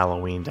back into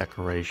Halloween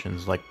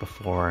decorations like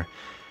before.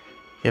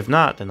 If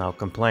not, then I'll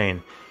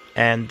complain.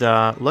 And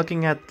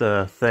looking at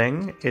the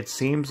thing, it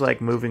seems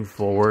like moving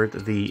forward,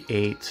 the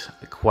 8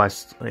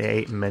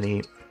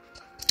 mini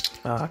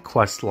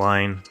quest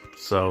line,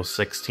 so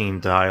 16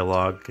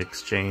 dialogue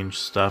exchange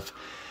stuff,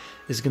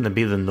 is going to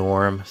be the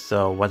norm.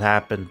 So what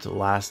happened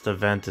last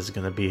event is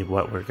going to be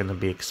what we're going to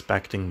be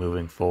expecting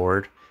moving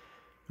forward,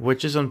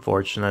 which is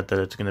unfortunate that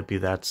it's going to be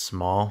that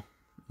small,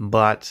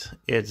 but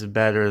it's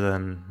better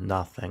than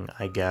nothing,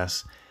 I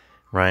guess,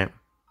 right?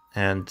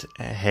 And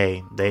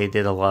hey, they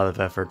did a lot of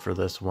effort for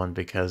this one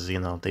because, you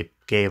know, they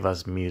gave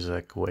us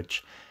music,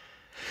 which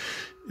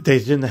they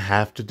didn't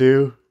have to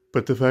do,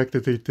 but the fact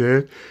that they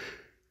did,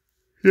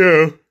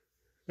 yeah,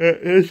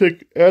 it's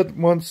like add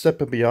one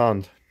step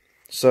beyond.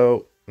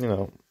 So, you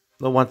know,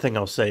 the one thing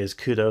I'll say is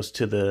kudos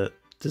to the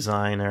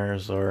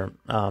designers or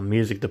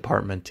music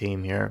department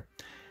team here.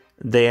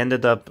 They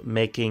ended up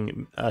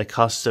making a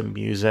custom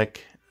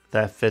music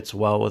that fits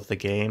well with the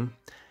game,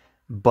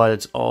 but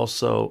it's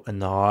also a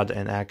nod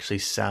and actually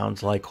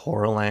sounds like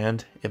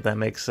Horrorland, if that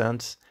makes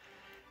sense.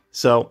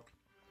 So,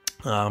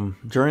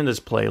 during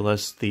this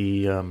playlist,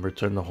 the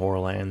Return to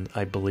Horrorland,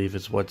 I believe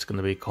is what's going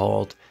to be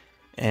called,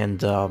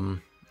 and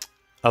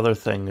other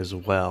thing as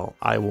well,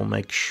 I will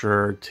make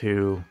sure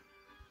to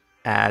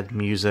add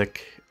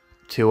music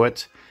to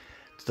it,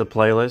 to the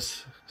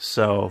playlist.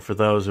 So, for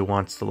those who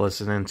wants to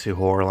listen into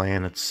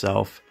Horrorland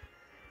itself,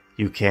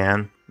 you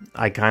can.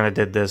 I kind of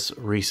did this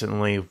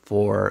recently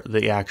for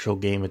the actual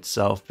game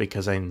itself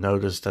because I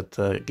noticed that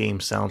the game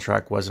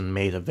soundtrack wasn't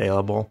made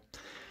available.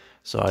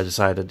 So I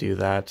decided to do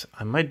that.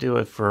 I might do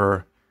it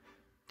for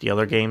the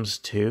other games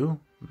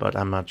too, but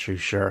I'm not too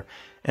sure.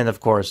 And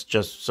of course,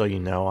 just so you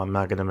know, I'm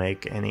not going to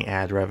make any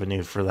ad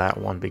revenue for that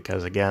one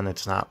because, again,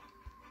 it's not,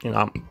 you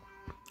know,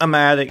 I'm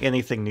adding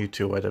anything new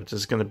to it. It's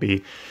just going to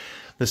be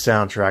the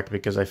soundtrack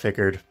because I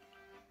figured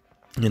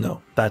you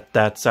know, that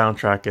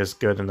soundtrack is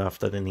good enough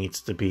that it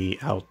needs to be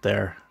out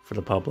there for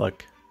the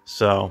public.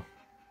 So,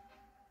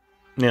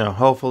 you know,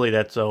 hopefully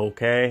that's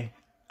okay.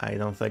 I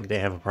don't think they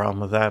have a problem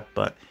with that,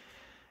 but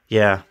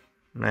yeah,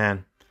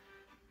 man,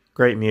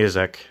 great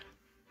music.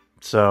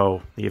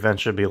 So the event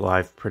should be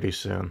live pretty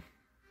soon.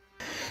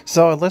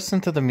 So I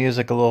listened to the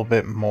music a little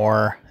bit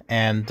more,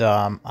 and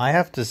I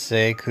have to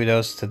say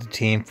kudos to the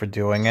team for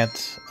doing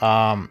it.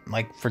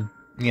 Like for,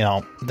 you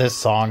know, this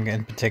song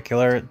in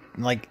particular.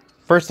 Like,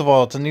 first of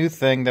all, it's a new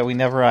thing that we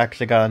never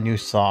actually got a new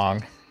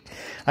song.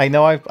 I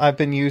know I've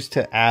been used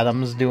to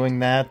Adams doing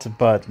that,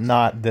 but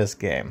not this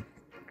game.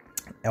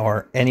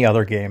 Or any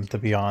other game, to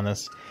be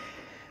honest.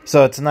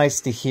 So it's nice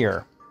to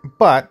hear.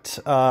 But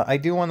I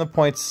do want to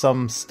point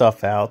some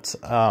stuff out.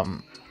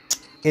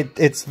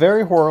 It's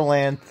very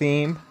Horrorland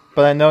themed,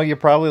 but I know you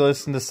probably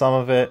listened to some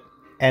of it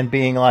and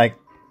being like,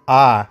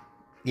 ah,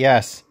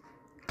 yes,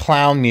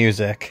 clown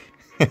music.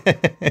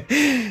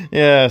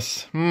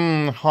 Yes,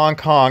 honk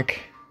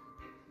honk.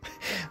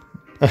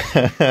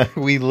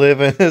 We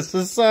live in a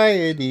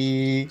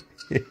society.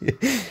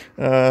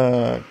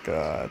 Oh,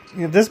 God.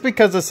 This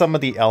because of some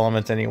of the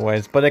elements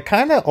anyways, but it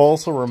kind of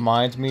also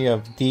reminds me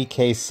of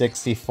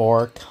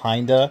DK64,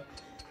 kinda.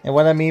 And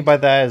what I mean by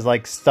that is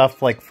like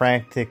stuff like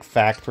Frantic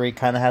Factory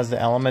kind of has the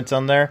elements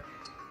on there.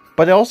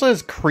 But it also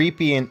is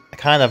creepy and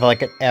kind of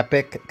like an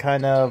epic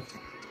kind of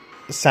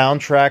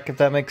soundtrack, if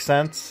that makes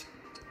sense.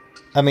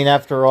 I mean,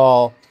 after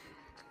all,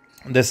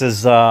 this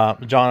is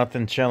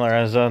Jonathan Schindler.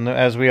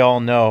 As we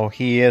all know,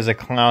 he is a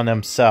clown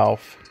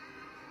himself.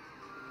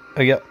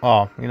 Oh, yeah.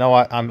 Oh, you know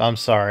what? I'm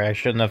sorry. I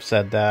shouldn't have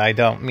said that. I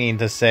don't mean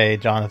to say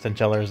Jonathan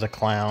Schindler is a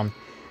clown.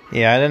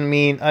 Yeah, I didn't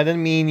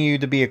mean you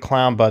to be a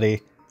clown,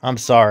 buddy. I'm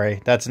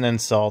sorry. That's an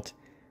insult.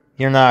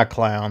 You're not a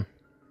clown.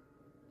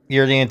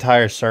 You're the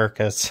entire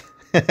circus.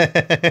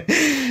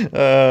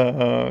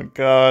 Oh,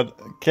 God.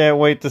 Can't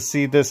wait to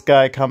see this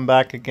guy come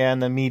back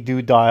again and me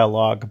do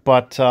dialogue.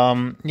 But,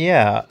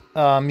 yeah.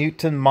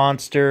 Mutant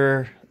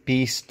monster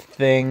beast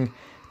thing.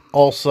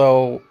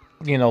 Also,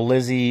 you know,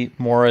 Lizzie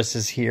Morris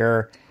is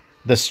here.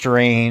 The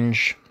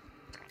Strange.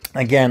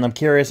 Again, I'm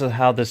curious of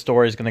how this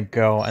story is going to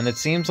go. And it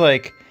seems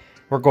like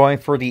we're going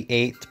for the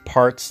 8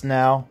 parts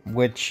now,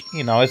 which,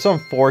 you know, it's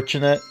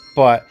unfortunate,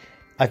 but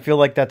I feel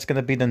like that's going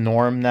to be the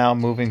norm now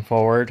moving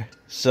forward.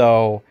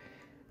 So,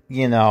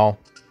 you know,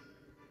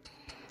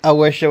 I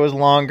wish it was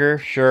longer,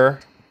 sure,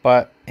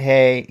 but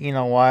hey, you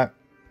know what?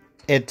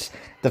 It's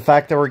the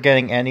fact that we're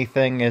getting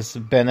anything is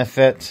a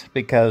benefit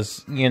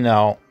because, you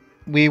know,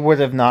 we would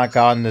have not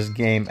gotten this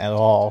game at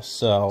all.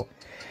 So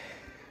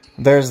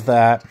there's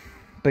that.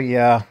 But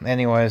yeah,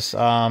 anyways,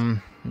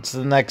 it's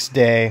the next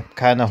day,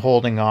 kind of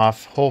holding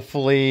off.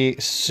 Hopefully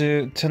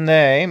soon,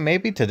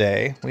 maybe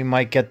today, we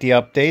might get the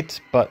update,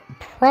 but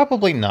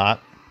probably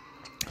not.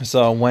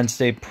 So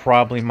Wednesday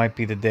probably might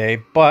be the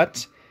day,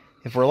 but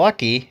if we're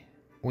lucky,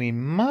 we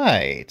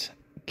might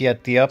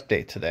get the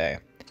update today.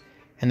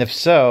 And if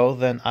so,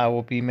 then I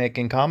will be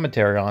making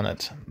commentary on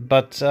it.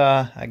 But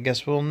I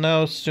guess we'll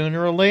know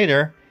sooner or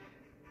later,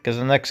 because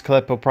the next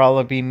clip will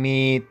probably be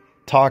me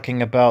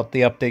talking about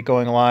the update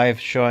going live,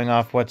 showing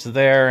off what's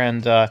there,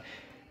 and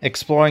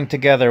exploring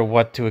together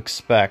what to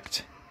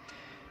expect.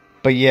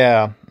 But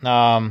yeah,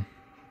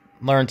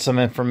 learned some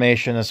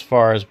information as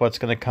far as what's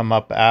going to come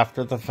up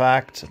after the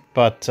fact,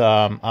 but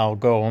I'll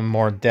go in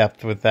more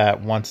depth with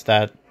that once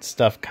that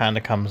stuff kind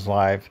of comes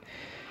live.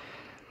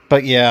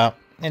 But yeah,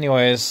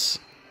 anyways,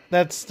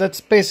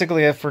 that's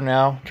basically it for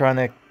now. Trying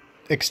to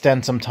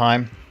extend some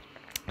time.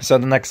 So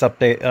the next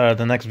update,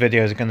 the next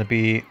video is going to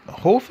be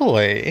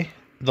hopefully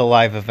the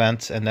live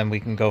event, and then we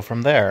can go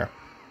from there.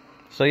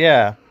 So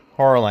yeah,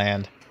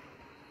 Horrorland,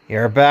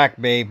 you're back,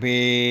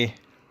 baby.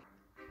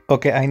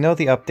 Okay, I know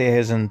the update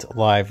isn't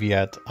live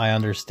yet. I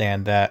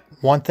understand that.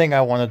 One thing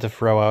I wanted to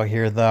throw out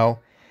here, though,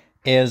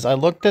 is I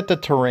looked at the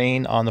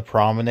terrain on the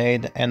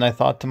promenade, and I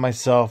thought to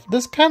myself,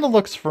 this kind of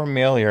looks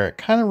familiar. It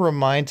kind of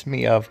reminds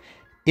me of,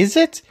 is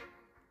it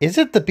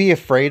the Be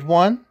Afraid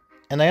one?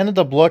 And I ended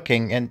up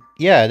looking, and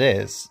yeah, it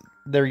is.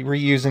 They're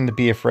reusing the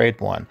Be Afraid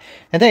one.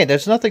 And hey,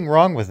 there's nothing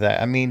wrong with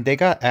that. I mean, they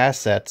got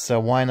assets, so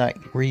why not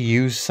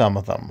reuse some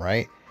of them,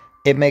 right?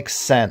 It makes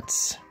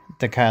sense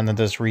to kind of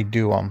just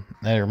redo them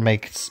or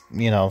make,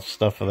 you know,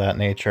 stuff of that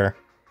nature.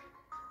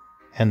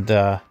 And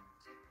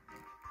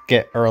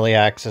get early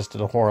access to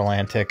the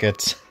Horrorland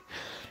tickets,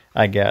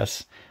 I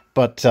guess.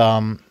 But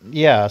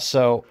yeah,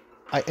 so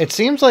it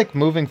seems like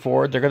moving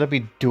forward, they're going to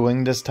be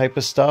doing this type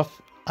of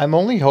stuff. I'm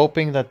only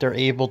hoping that they're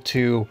able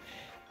to,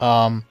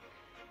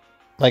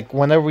 like,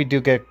 whenever we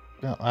do get,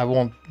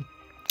 I'll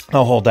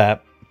hold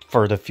that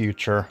for the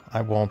future.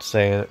 I won't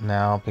say it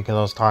now because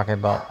I was talking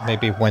about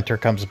maybe winter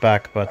comes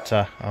back, but,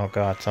 oh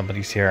god,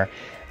 somebody's here.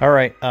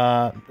 Alright,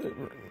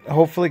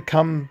 hopefully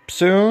come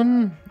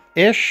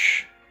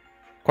soon-ish?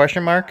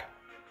 Question mark?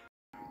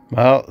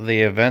 Well,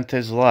 the event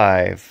is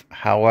live.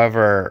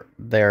 However,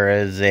 there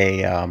is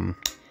a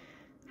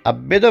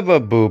bit of a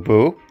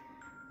boo-boo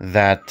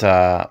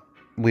that,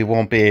 we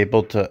won't be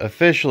able to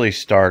officially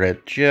start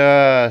it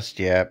just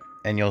yet,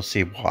 and you'll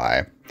see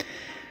why.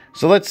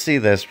 So let's see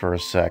this for a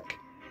sec.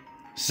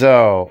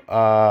 So,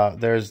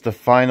 there's the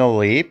Final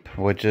Leap,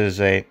 which is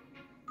a...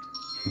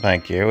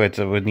 Thank you. It's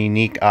a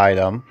unique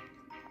item.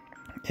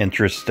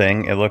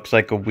 Interesting. It looks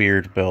like a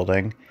weird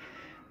building.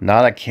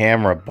 Not a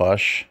camera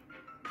bush.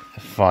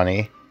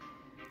 Funny.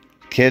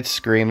 Kids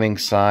screaming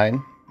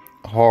sign.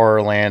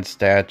 Horrorland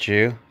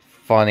statue.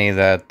 Funny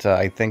that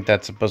I think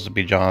that's supposed to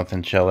be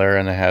Jonathan Chiller,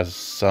 and it has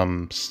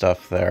some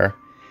stuff there.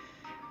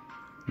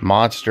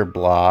 Monster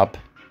blob.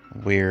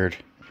 Weird.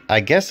 I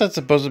guess that's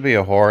supposed to be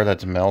a horror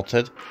that's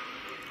melted.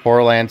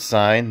 Horrorland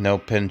sign. No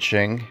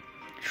pinching.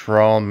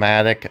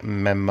 Traumatic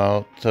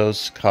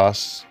Mementos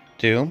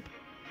costume.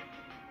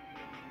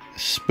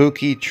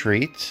 Spooky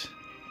treat.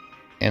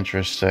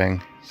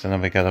 Interesting. So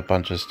then we got a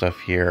bunch of stuff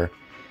here.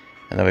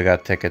 And then we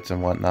got tickets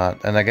and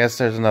whatnot. And I guess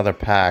there's another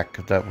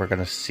pack that we're going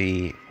to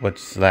see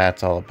what's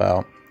that's all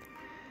about.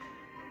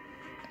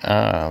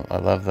 I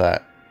love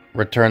that.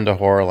 Return to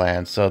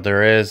Horrorland. So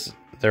there is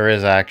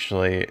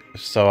actually...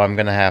 So I'm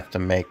going to have to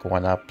make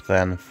one up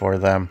then for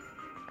them.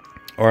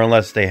 Or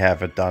unless they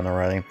have it done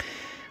already.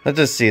 Let's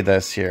just see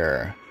this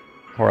here.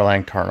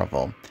 Horrorland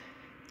Carnival.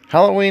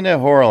 Halloween at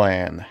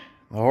Horrorland.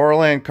 The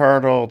Horrorland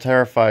Carnival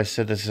terrifies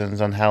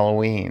citizens on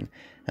Halloween.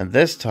 And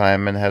this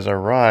time it has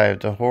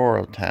arrived to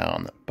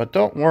HorrorTown. But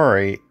don't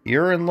worry,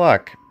 you're in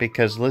luck,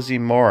 because Lizzie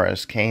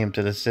Morris came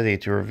to the city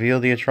to reveal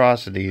the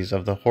atrocities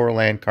of the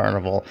Horrorland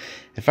Carnival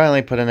and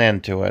finally put an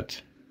end to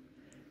it.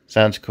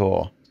 Sounds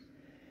cool.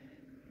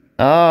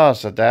 Oh,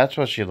 so that's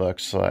what she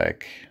looks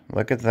like.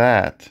 Look at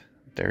that.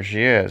 There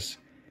she is.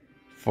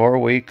 4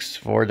 weeks,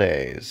 4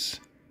 days.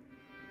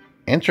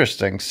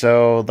 Interesting.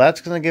 So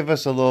that's going to give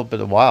us a little bit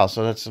of a while.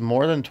 So that's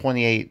more than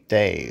 28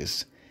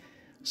 days.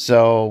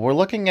 So we're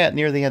looking at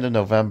near the end of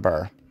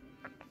November.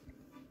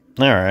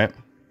 Alright.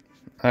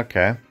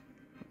 Okay.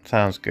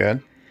 Sounds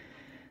good.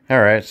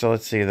 Alright, so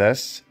let's see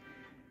this.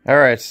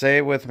 Alright, say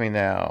it with me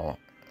now.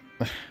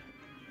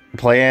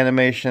 Play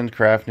animation,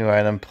 craft new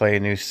item, play a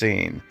new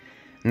scene.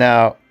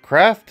 Now,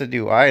 craft a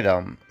new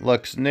item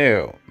looks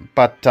new.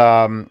 But,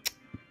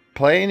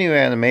 play new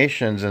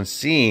animations and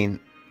scene,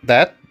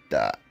 that,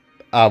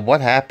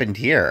 what happened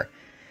here?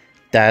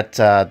 That's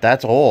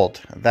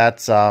old.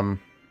 That's, oh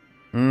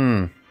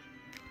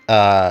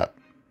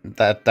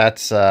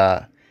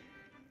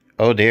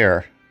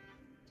dear.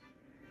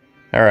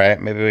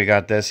 Alright, maybe we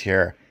got this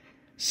here.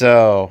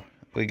 So,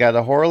 we got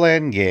a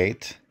Horrorland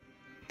Gate.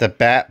 The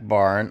Bat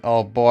Barn.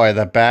 Oh boy,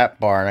 the Bat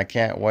Barn. I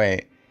can't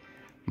wait.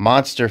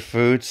 Monster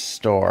Food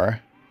Store.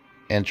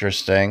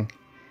 Interesting.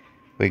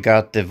 We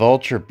got the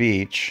Vulture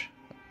Beach.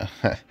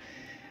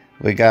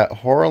 We got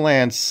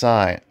Horrorland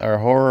sign, or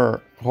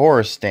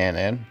horror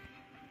stand-in.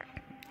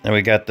 And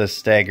we got the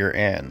Stagger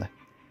Inn.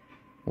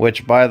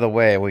 Which, by the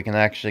way, we can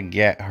actually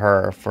get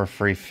her for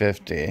free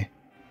 50.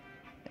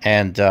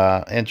 And,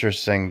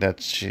 interesting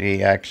that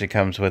she actually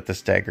comes with the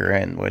Stagger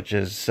Inn, which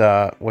is,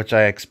 which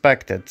I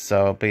expected,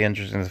 so it'll be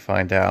interesting to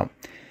find out.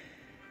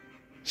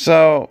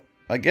 So,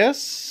 I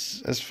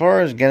guess, as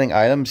far as getting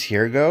items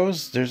here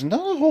goes, there's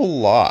not a whole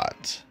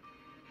lot.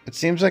 It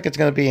seems like it's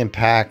going to be in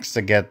packs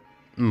to get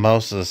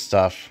most of the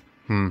stuff.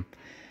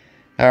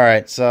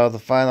 Alright, so the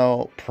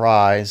final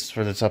prize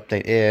for this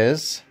update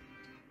is...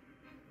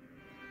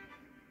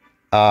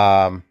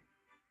 what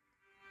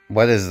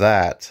is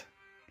that?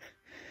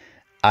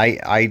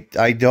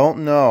 I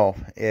don't know.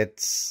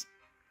 It's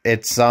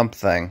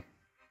something.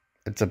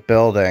 It's a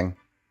building.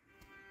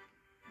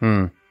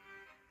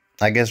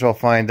 I guess we'll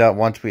find out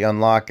once we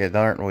unlock it,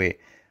 aren't we?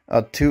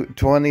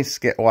 220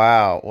 skip.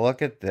 Wow,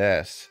 look at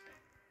this.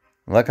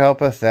 Look how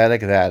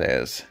pathetic that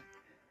is.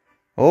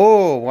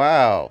 Oh,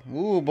 wow.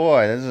 Ooh,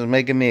 boy, this is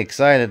making me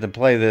excited to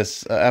play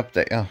this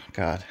update. Oh,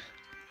 God.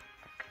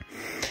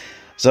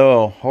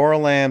 So,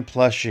 Horrorland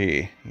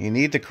plushie. You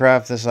need to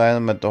craft this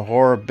item at the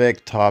Horror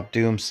Big Top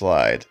Doom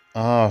Slide.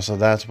 Oh, so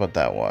that's what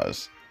that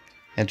was.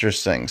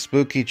 Interesting.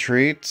 Spooky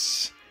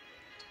treats.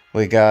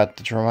 We got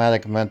the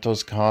Traumatic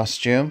Mentos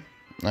costume.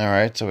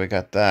 Alright, so we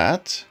got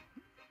that.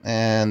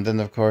 And then,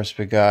 of course,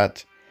 we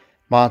got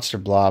Monster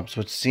Blobs,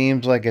 which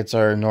seems like it's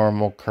our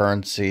normal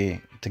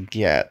currency to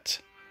get.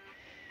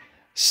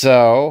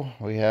 So,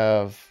 we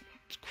have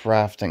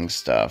crafting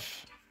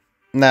stuff.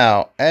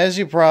 Now, as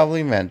you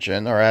probably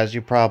mentioned, or as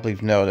you probably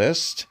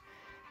noticed,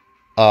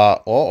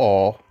 there's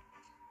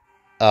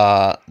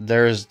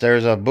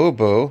a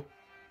boo-boo.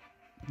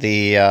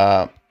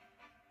 The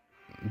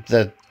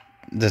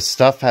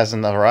stuff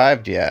hasn't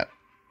arrived yet,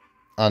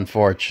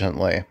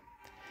 unfortunately.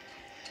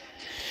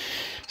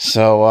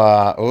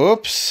 So,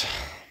 oops.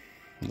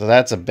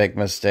 That's a big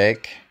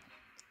mistake.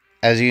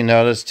 As you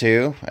notice,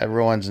 too,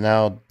 everyone's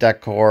now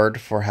decored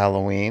for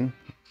Halloween,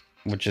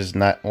 which is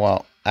not,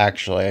 well,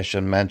 actually, I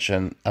should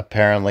mention,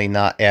 apparently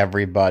not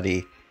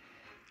everybody.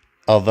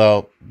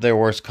 Although, there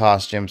was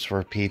costumes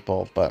for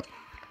people, but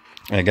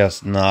I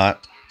guess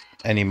not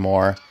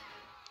anymore.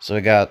 So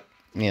we got,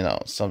 you know,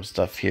 some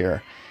stuff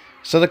here.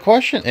 So the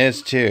question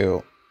is,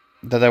 too,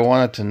 that I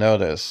wanted to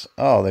notice.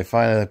 Oh, they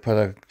finally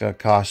put a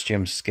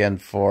costume skin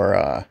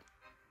for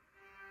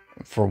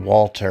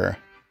Walter.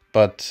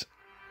 But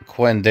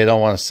Quinn, they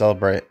don't want to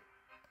celebrate.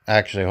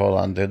 Actually, hold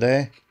on, do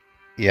they?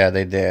 Yeah,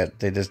 they did.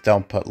 They just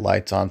don't put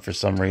lights on for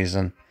some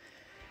reason.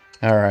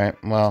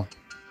 Alright, well,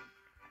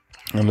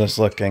 I'm just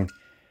looking.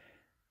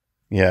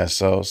 Yeah,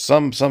 so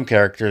some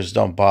characters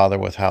don't bother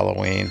with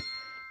Halloween.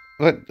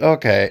 But,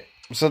 okay,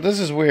 so this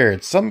is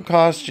weird. Some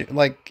costume,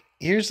 like,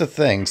 here's the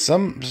thing.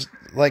 Some,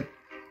 like,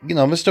 you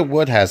know, Mr.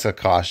 Wood has a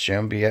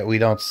costume, but yet we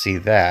don't see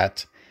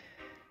that.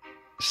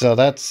 So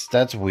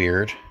that's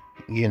weird.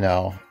 You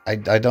know, I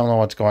don't know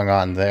what's going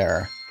on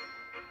there.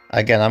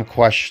 Again, I'm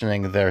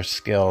questioning their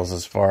skills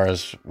as far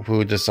as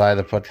who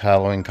decided to put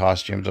Halloween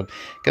costumes up.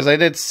 Because I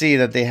did see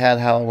that they had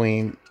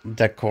Halloween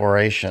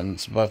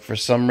decorations, but for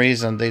some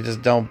reason they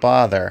just don't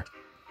bother.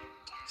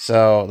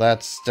 So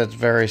that's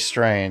very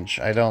strange.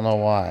 I don't know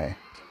why.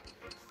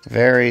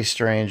 Very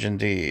strange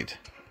indeed.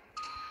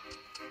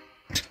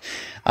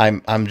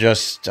 I'm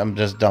just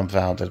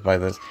dumbfounded by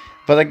this.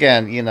 But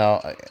again, you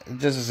know,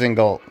 just a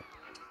single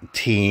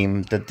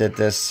team that did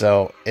this,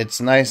 so it's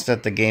nice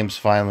that the game's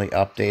finally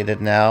updated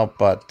now,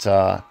 but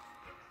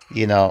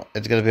you know,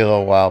 it's gonna be a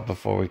little while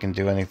before we can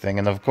do anything.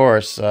 And of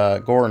course,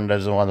 Gordon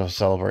doesn't want to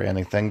celebrate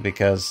anything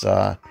because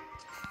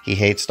he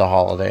hates the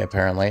holiday,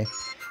 apparently,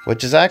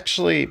 which is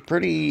actually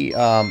pretty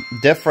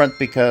different,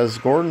 because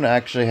Gordon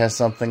actually has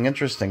something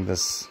interesting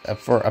this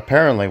for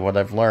apparently what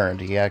I've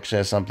learned. He actually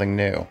has something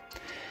new,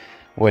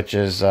 which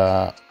is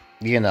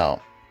you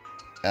know,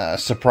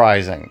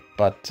 surprising,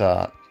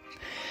 but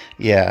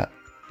yeah,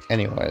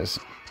 anyways,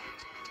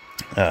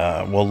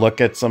 we'll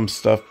look at some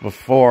stuff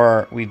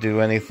before we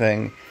do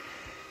anything,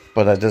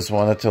 but I just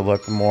wanted to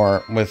look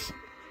more with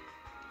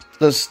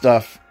the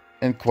stuff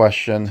in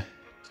question.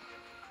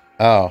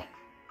 Oh,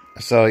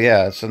 so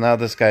yeah, so now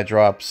this guy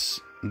drops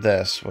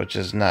this, which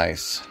is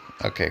nice.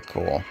 Okay,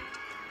 cool.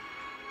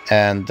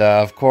 And,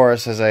 of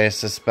course, as I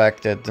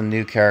suspected, the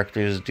new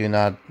characters do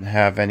not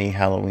have any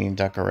Halloween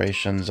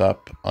decorations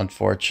up,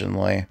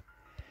 unfortunately.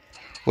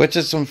 Which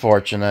is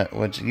unfortunate,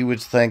 which you would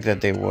think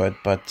that they would,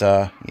 but,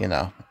 you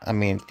know, I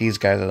mean, these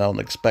guys, I don't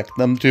expect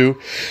them to.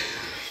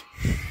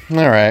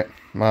 Alright,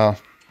 well,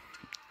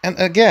 and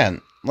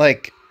again,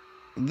 like,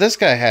 this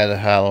guy had a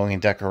Halloween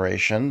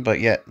decoration, but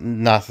yet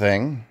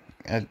nothing.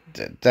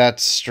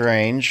 That's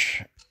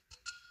strange.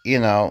 You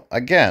know,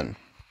 again,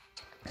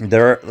 and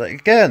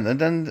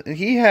then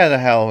he had a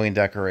Halloween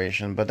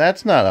decoration, but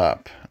that's not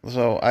up.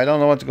 So, I don't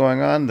know what's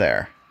going on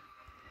there.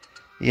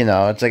 You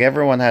know, it's like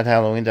everyone had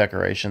Halloween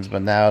decorations,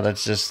 but now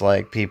that's just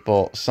like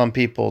some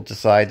people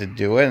decide to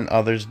do it and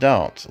others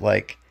don't.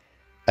 Like,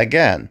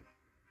 again,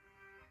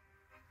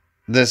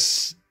 it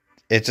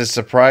just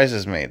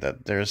surprises me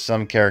that there's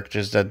some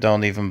characters that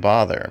don't even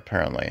bother,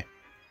 apparently.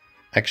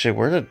 Actually,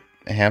 where did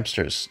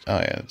hamsters? Oh,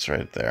 yeah, it's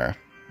right there.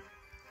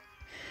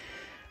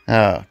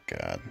 Oh,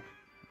 God.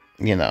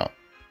 You know,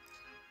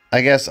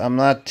 I guess I'm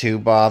not too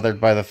bothered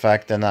by the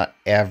fact that not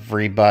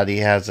everybody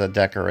has a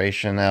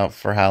decoration out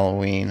for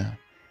Halloween.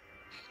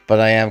 But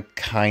I am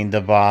kind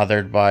of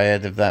bothered by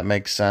it, if that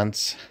makes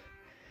sense.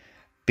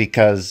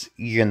 Because,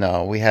 you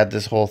know, we had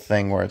this whole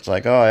thing where it's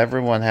like, oh,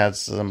 everyone has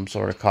some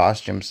sort of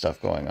costume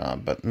stuff going on.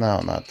 But no,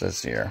 not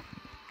this year.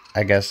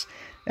 I guess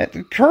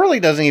Curly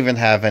doesn't even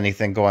have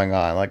anything going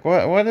on. Like,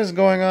 what is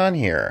going on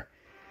here?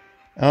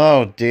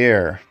 Oh,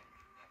 dear.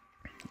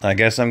 I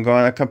guess I'm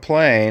going to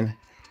complain.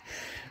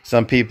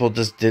 Some people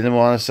just didn't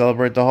want to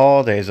celebrate the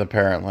holidays,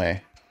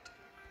 apparently.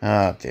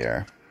 Oh,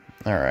 dear.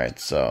 Alright,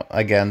 so,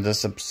 again,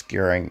 just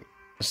obscuring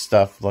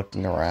stuff,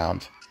 looking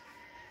around.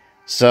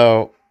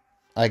 So,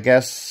 I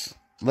guess,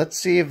 let's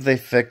see if they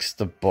fixed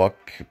the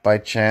book by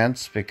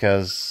chance,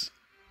 because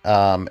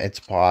it's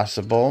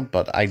possible,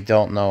 but I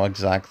don't know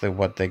exactly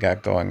what they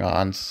got going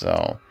on,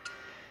 so,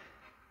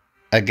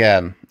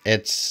 again,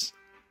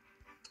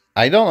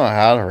 I don't know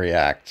how to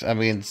react. I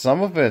mean,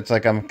 some of it's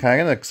like, I'm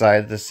kind of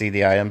excited to see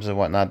the items and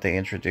whatnot they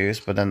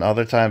introduce, but then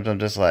other times I'm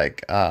just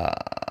like,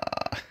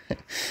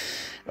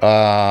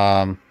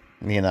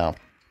 you know.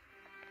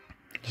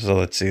 So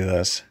let's see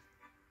this.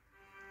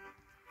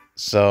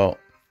 So,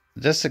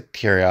 just a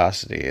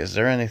curiosity, is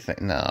there anything?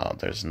 No,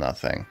 there's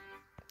nothing.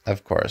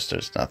 Of course,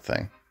 there's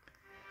nothing.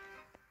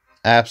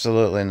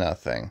 Absolutely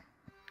nothing.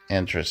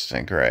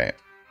 Interesting, great.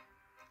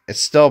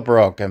 It's still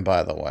broken,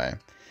 by the way.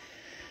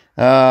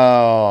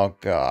 Oh,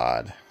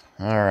 God.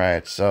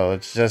 Alright, so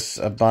it's just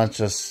a bunch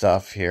of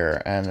stuff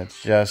here, and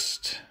it's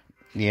just,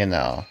 you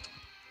know.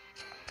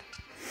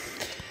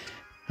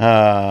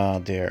 Oh,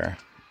 dear.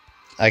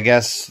 I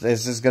guess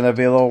this is going to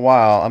be a little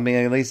while. I mean,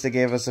 at least they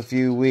gave us a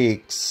few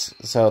weeks,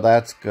 so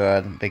that's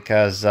good,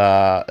 because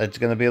it's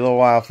going to be a little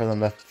while for them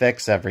to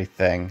fix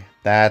everything.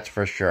 That's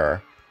for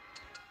sure.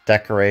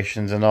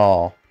 Decorations and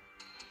all.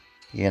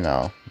 You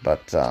know,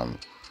 but,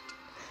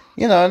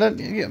 you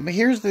know,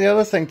 here's the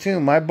other thing, too.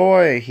 My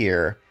boy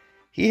here,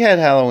 he had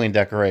Halloween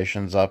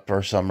decorations up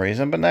for some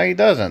reason, but now he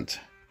doesn't.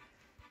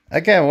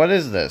 Again, what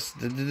is this?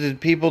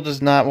 Did people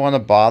just not want to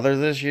bother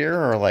this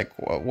year? Or, like,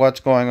 what's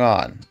going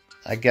on?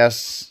 I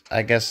guess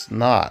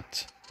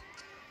not.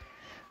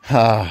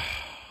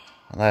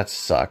 That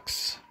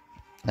sucks.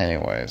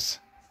 Anyways.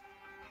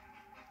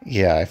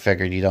 Yeah, I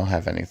figured you don't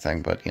have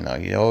anything, but you know,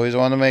 you always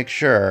want to make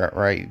sure,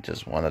 right? You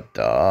just want to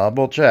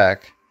double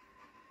check.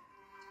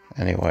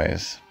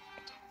 Anyways.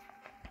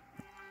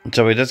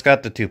 So we just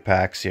got the 2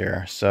 packs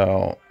here.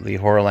 So the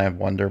Horrorland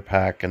Wonder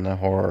Pack and the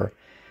Horror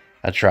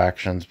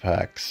Attractions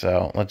Pack.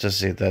 So let's just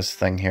see this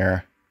thing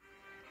here.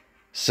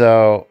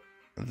 So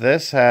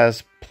this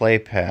has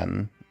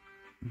Playpen.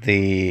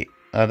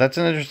 That's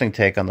an interesting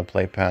take on the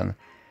Playpen.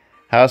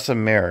 House of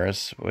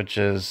Mirrors, which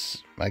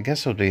is, I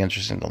guess, would be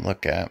interesting to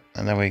look at.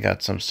 And then we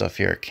got some stuff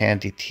here.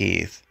 Candy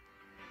Teeth.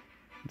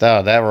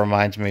 Oh, that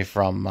reminds me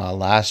from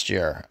last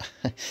year.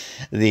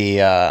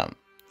 The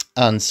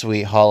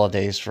Unsweet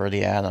Holidays for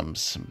the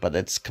Adams. But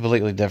it's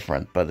completely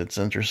different, but it's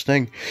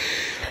interesting.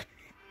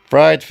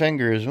 Fried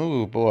Fingers.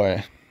 Ooh,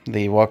 boy.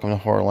 The Welcome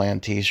to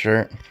Horrorland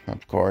t-shirt,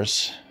 of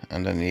course.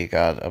 And then you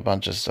got a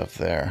bunch of stuff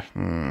there.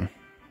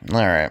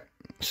 Alright.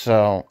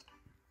 So,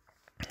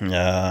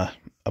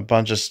 a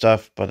bunch of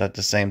stuff, but at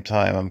the same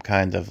time, I'm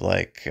kind of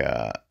like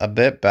a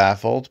bit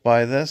baffled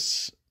by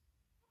this.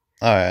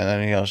 Alright, and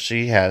then, you know,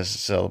 she has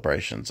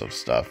celebrations of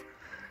stuff.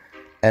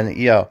 And,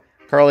 yo,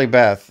 Carly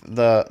Beth,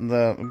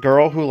 the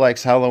girl who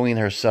likes Halloween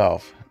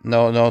herself,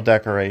 no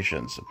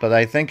decorations. But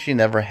I think she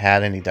never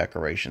had any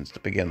decorations to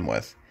begin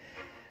with.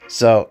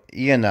 So,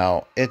 you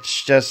know,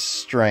 it's just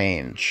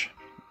strange,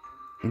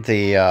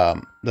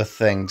 the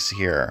things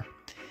here.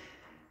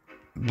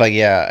 But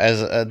yeah,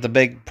 as the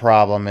big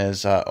problem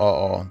is,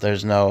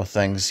 there's no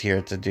things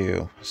here to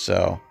do.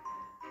 So,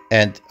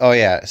 and oh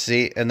yeah,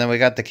 see, and then we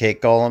got the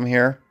cake golem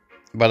here.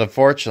 But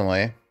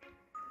unfortunately,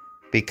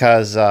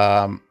 because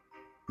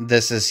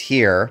this is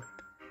here,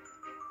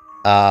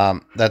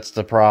 that's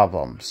the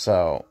problem.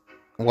 So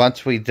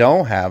once we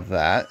don't have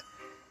that,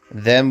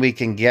 then we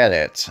can get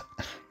it,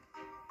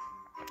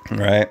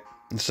 right?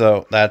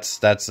 So that's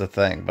the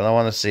thing. But I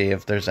want to see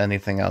if there's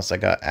anything else that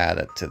got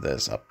added to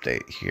this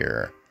update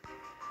here.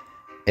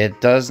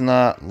 It does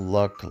not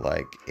look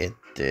like it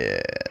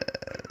did.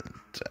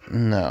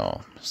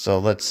 No. So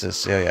let's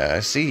just... Oh yeah,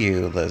 I see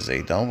you,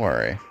 Lizzie. Don't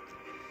worry.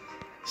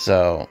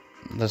 So,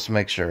 let's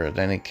make sure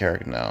any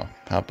character... No.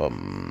 How about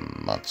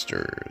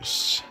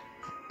monsters?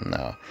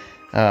 No.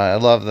 I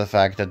love the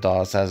fact that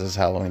Dawes has his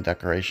Halloween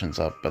decorations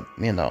up. But,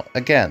 you know,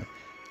 again,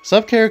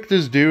 some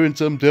characters do and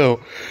some don't.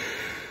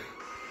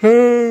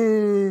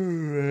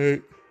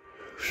 Alright.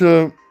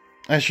 So,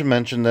 I should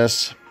mention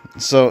this.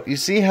 So, you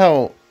see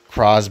how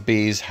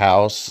Crosby's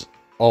house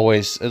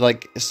always,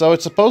 like, so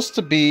it's supposed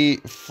to be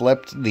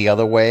flipped the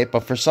other way,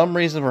 but for some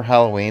reason for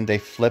Halloween they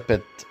flip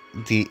it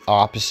the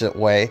opposite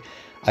way.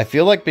 I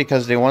feel like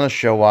because they want to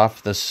show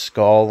off the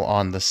skull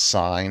on the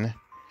sign.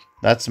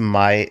 That's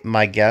my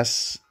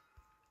guess.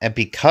 And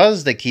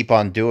because they keep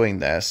on doing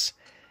this,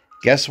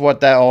 guess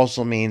what that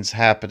also means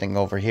happening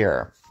over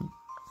here.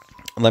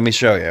 Let me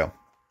show you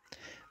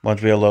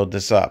once we load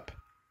this up.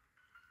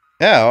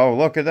 Yeah, oh,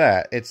 look at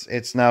that.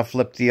 It's now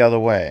flipped the other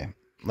way.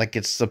 Like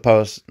it's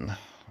supposed...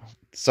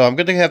 So I'm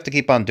going to have to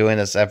keep on doing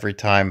this every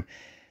time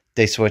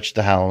they switch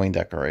the Halloween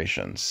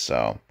decorations.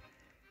 So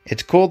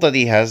it's cool that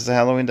he has the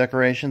Halloween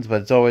decorations,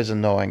 but it's always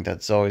annoying that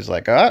it's always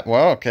like, ah,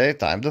 well, okay,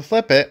 time to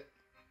flip it.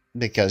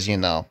 Because, you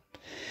know,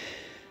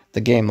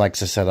 the game likes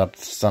to set up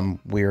some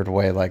weird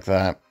way like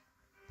that.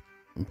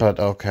 But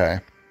okay.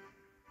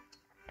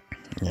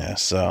 Yeah,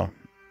 so...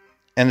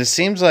 And it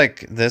seems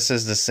like this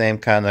is the same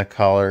kind of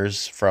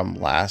colors from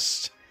the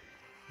last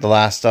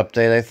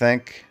update, I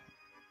think.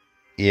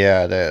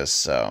 Yeah, it is,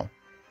 so...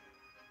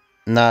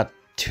 Not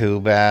too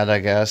bad, I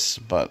guess,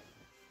 but,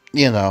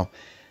 you know,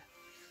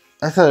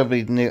 I thought it'd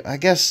be new. I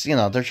guess, you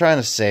know, they're trying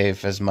to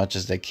save as much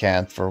as they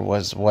can for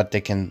what they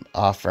can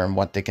offer and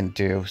what they can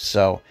do,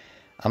 so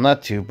I'm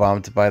not too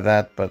bummed by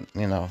that, but,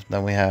 you know,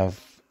 then we have...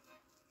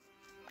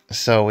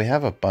 So, we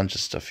have a bunch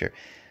of stuff here.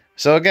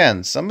 So,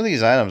 again, some of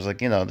these items,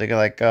 like, you know, they're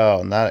like,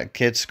 oh, not a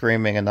kid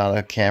screaming and not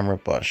a camera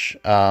bush.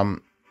 I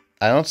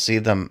don't see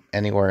them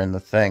anywhere in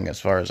the thing,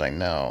 as far as I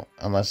know,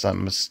 unless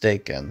I'm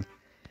mistaken.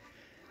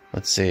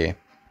 Let's see.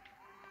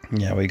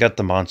 Yeah, we got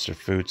the monster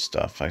food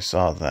stuff. I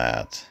saw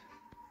that.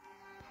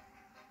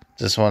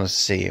 Just want to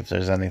see if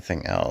there's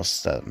anything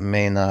else that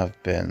may not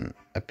have been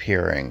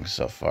appearing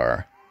so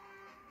far.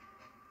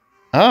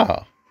 Oh.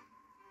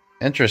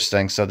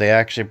 Interesting. So they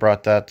actually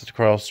brought that to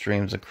Coral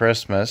Streams of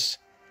Christmas.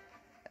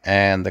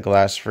 And the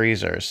glass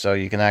freezer. So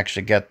you can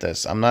actually get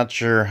this. I'm not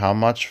sure how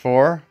much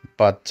for.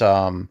 But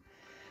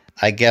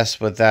I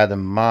guess with that in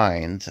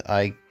mind,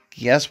 I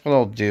guess what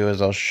I'll do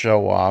is I'll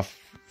show off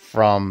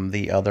from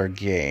the other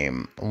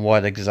game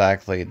what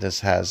exactly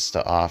this has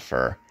to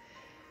offer.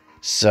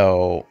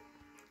 So,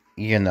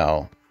 you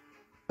know,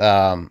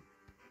 I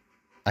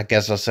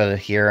guess I'll set it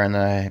here and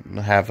I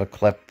have a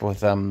clip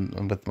with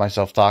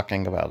myself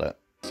talking about it.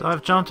 So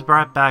I've jumped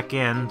right back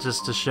in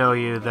just to show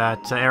you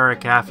that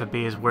Eric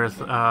Affabee is worth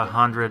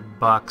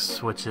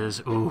 $100, which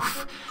is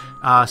oof.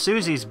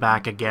 Susie's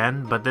back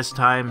again, but this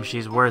time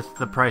she's worth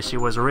the price she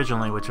was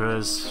originally, which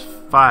was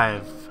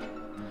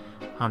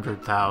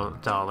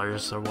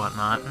 $500,000 or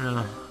whatnot.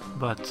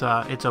 But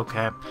it's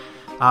okay.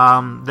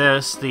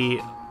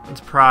 The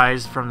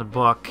prize from the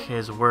book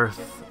is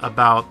worth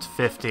about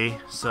 50.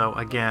 So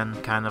again,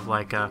 kind of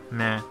like a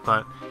meh,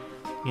 but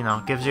you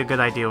know, gives you a good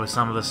idea with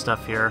some of the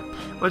stuff here.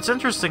 What's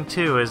interesting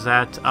too is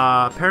that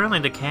apparently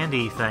the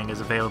candy thing is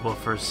available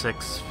for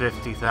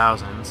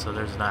 650,000, so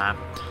there's that.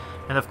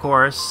 And of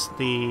course,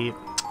 the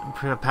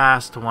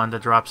past one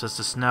that drops us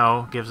the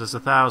snow gives us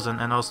 1,000,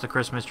 and also the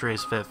Christmas tree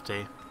is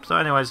 50. So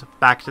anyways,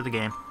 back to the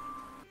game.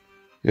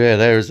 Yeah,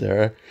 there's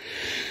Sarah.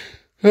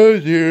 Oh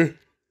dear.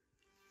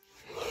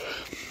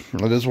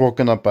 I just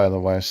woken up, by the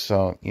way,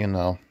 so, you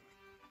know.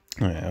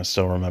 Yeah, I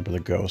still remember the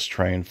ghost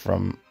train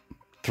from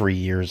 3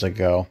 years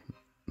ago.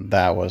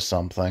 That was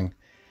something.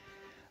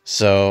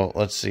 So,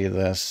 let's see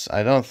this.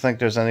 I don't think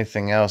there's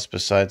anything else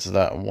besides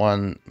that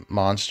one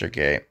monster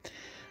gate.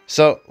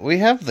 So, we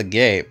have the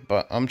gate,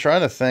 but I'm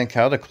trying to think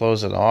how to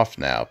close it off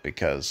now,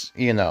 because,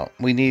 you know,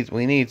 we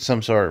need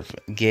some sort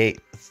of gate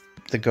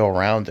to go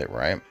around it,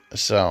 right?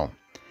 So,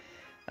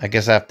 I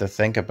guess I have to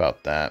think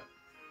about that.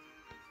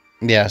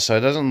 Yeah, so it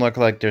doesn't look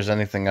like there's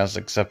anything else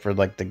except for,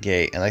 like, the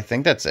gate, and I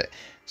think that's it.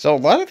 So, a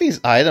lot of these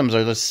items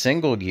are just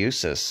single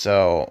uses,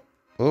 so,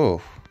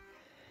 ooh.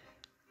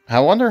 I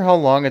wonder how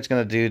long it's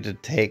going to do to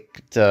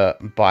take to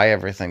buy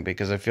everything,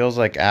 because it feels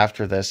like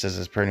after this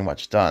is pretty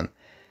much done.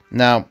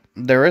 Now,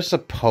 there is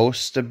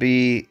supposed to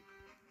be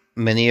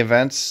mini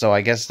events, so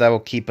I guess that will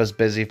keep us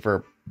busy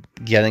for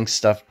getting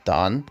stuff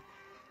done.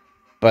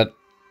 But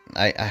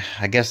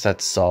I guess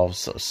that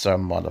solves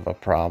somewhat of a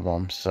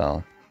problem,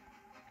 so,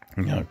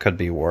 you know, it could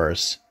be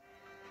worse.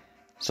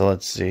 So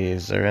let's see,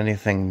 is there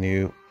anything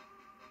new?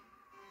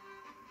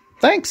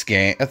 Thanks,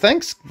 game.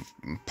 Thanks.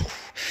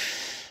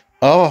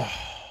 Oh,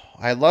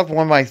 I love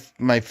when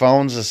my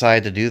phones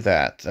decide to do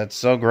that. That's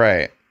so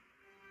great.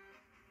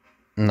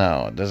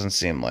 No, it doesn't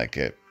seem like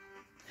it.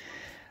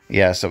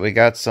 Yeah, so we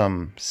got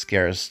some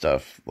scare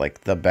stuff,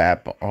 like the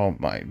bat. Oh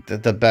my,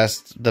 the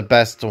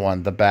best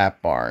one, the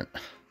bat barn.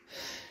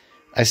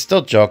 I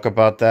still joke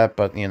about that,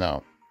 but you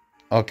know.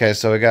 Okay,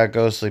 so we got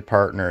ghostly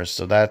partners,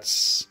 so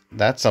that's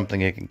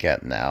something you can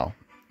get now.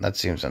 That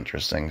seems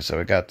interesting. So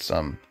we got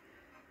some,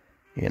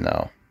 you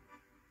know.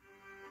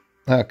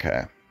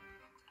 Okay.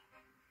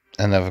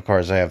 And then of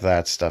course I have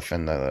that stuff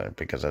in there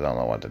because I don't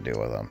know what to do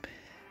with them.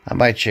 I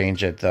might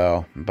change it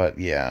though, but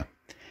yeah.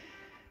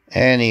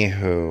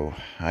 Anywho,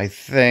 I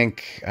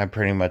think I'm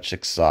pretty much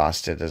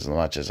exhausted as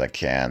much as I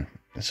can.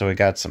 So we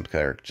got some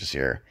characters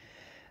here.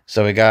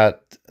 So we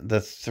got the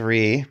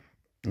 3,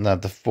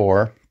 not the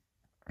 4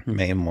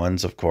 main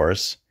ones, of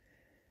course.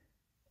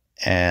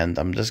 And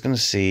I'm just going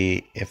to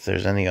see if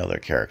there's any other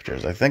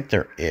characters. I think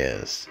there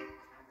is.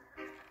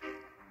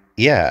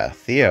 Yeah,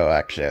 Theo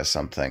actually has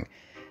something.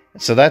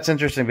 So that's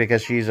interesting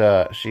because she's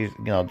you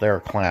know, they're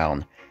a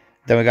clown.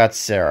 Then we got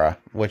Sarah,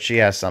 which she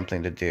has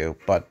something to do.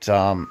 But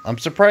I'm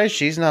surprised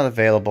she's not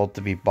available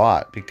to be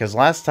bought. Because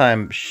last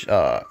time,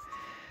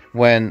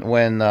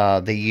 when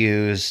they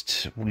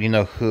used, you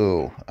know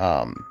who,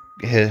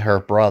 her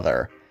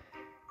brother,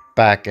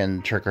 back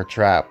in Trick or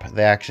Trap,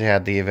 they actually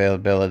had the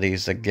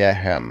availabilities to get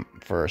him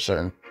for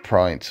certain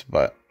points.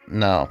 But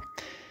no.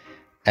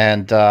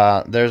 And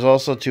there's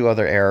also 2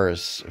 other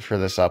errors for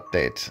this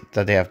update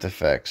that they have to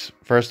fix.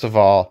 First of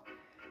all,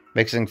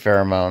 mixing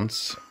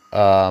pheromones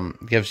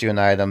gives you an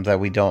item that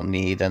we don't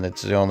need, and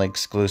it's the only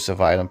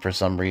exclusive item for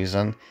some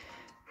reason.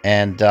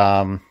 And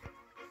our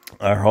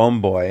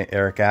homeboy,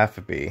 Eric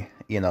Affabee,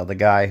 you know, the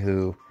guy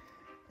who,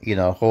 you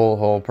know,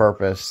 whole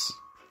purpose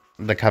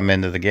to come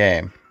into the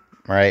game,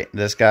 right?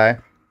 This guy,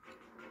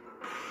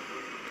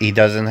 he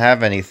doesn't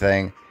have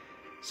anything.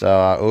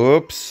 So,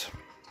 oops.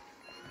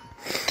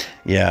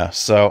 Yeah,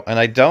 so, and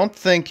I don't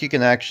think you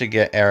can actually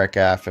get Eric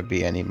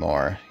Affabee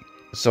anymore.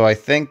 So I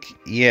think,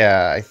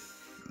 yeah,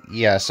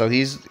 so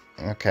he's,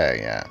 okay,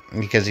 yeah,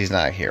 because he's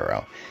not a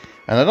hero.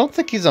 And I don't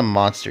think he's a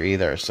monster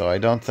either, so I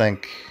don't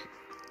think,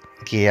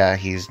 yeah,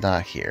 he's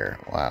not here.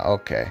 Wow,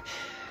 okay.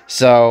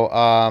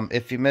 So,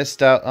 if you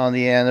missed out on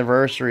the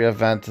anniversary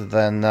event,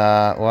 then,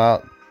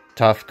 well,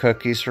 tough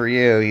cookies for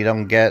you. You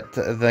don't get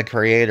the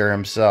creator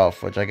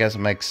himself, which I guess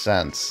makes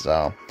sense,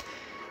 so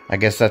I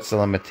guess that's the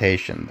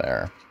limitation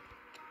there.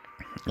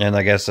 And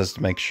I guess just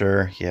to make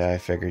sure, yeah, I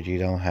figured you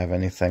don't have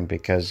anything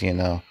because, you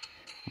know,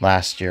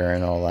 last year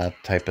and all that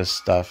type of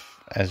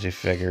stuff, as you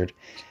figured.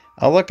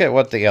 I'll look at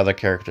what the other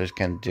characters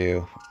can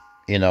do,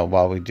 you know,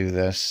 while we do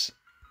this,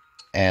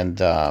 and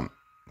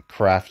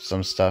craft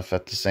some stuff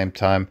at the same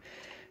time.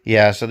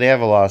 Yeah, so they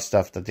have a lot of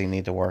stuff that they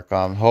need to work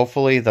on.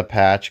 Hopefully the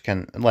patch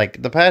can,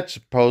 like, the patch is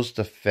supposed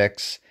to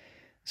fix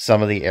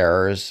some of the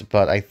errors,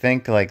 but I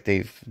think, like,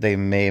 they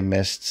may have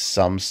missed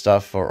some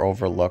stuff or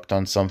overlooked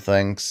on some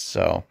things,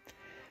 so,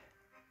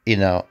 you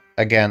know,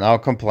 again, I'll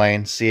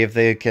complain, see if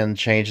they can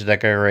change the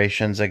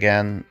decorations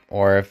again,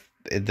 or if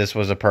this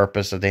was a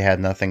purpose that they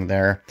had nothing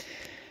there.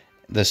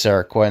 The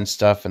Sarah Quinn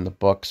stuff and the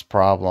books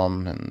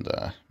problem, and,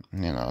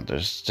 you know,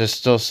 there's just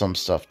still some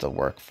stuff to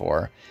work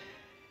for.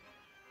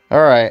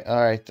 Alright,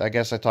 I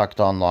guess I talked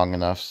on long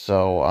enough,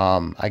 so,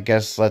 I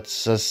guess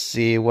let's just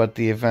see what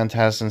the event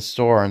has in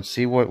store and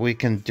see what we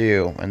can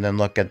do, and then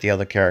look at the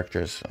other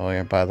characters. Oh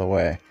yeah, by the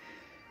way,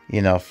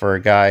 You know, for a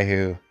guy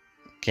who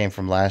came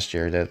from last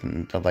year,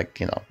 that, like,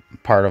 you know,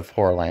 part of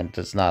Horrorland,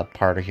 is not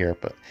part of here,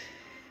 but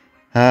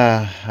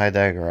I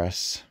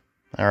digress.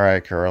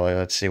 Alright, Curly,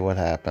 let's see what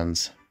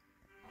happens.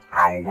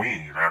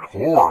 Halloween at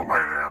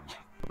Horrorland.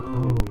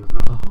 Oh,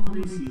 the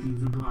holiday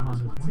season's upon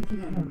us once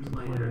again,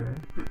 player.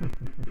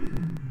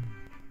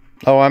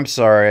 Oh, I'm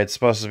sorry, it's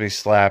supposed to be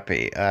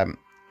Slappy.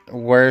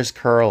 Where's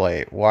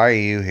Curly? Why are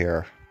you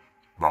here?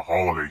 The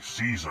holiday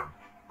season.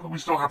 But we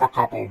still have a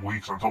couple of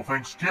weeks until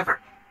Thanksgiving.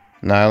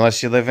 Not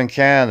unless you live in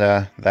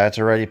Canada. That's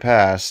already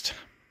passed.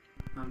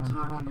 I'm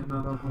talking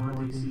about the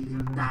holiday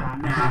season that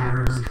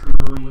matters,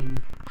 Curly.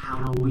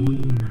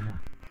 Halloween.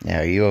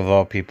 Yeah, you of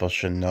all people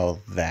should know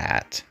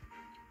that.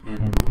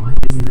 And boy,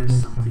 is there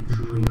something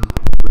truly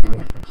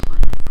horrific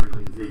planned for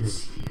you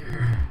this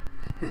year.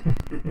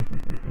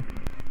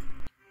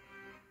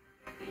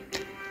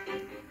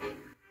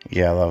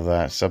 Yeah, I love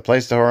that. So,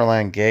 place the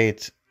Horrorland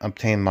gate,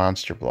 obtain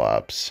monster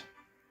blobs.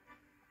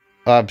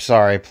 Oh, I'm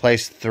sorry,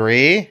 place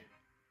 3?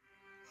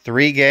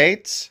 3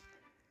 gates?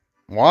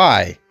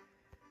 Why?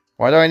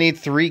 Why do I need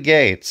 3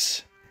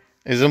 gates?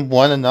 Isn't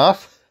 1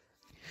 enough?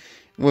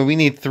 Well, we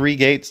need 3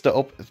 gates to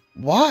open.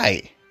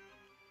 Why?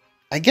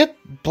 I get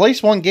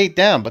place 1 gate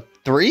down, but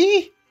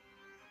 3?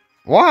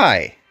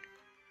 Why?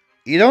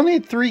 You don't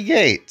need 3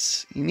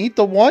 gates. You need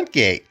the 1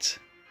 gate.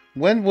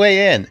 1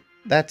 way in.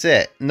 That's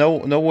it. No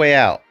way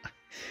out.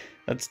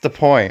 That's the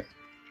point.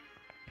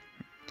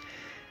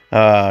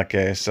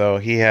 Okay, so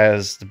he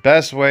has the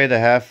best way to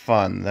have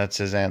fun. That's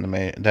his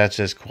anime. That's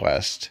his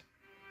quest.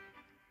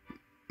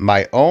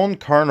 My own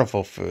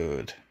carnival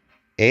food.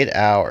 8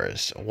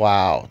 hours.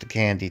 Wow, the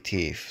candy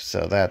teeth.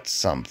 So that's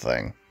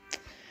something.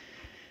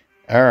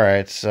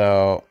 Alright,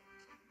 so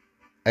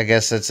I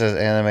guess it's an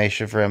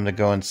animation for him to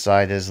go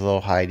inside his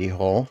little hidey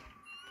hole.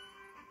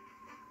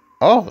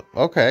 Oh,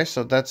 okay,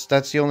 so that's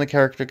the only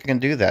character who can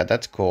do that.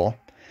 That's cool.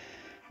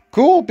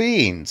 Cool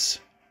beans.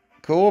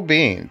 Cool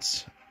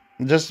beans.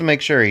 Just to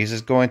make sure, he's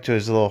just going to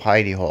his little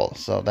hidey hole.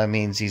 So that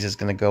means he's just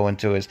going to go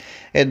into his...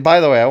 And by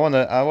the way, I want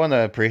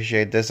to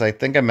appreciate this. I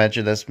think I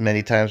mentioned this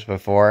many times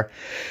before.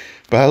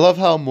 But I love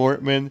how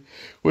Mortman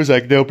was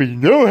like, there'll be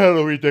no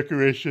Halloween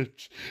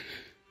decorations.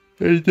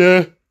 And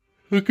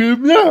look at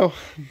him now.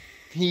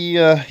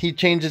 He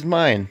changed his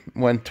mind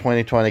when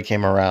 2020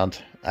 came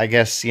around. I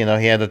guess, you know,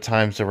 he had the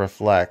time to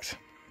reflect.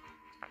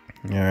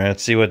 Alright,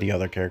 let's see what the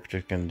other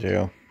character can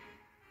do.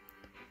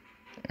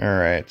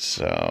 Alright,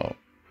 so...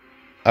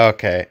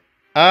 Okay.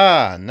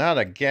 Ah, not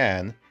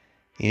again.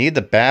 You need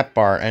the bat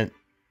bar and...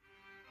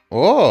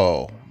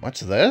 Whoa,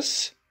 what's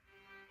this?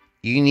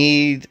 You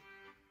need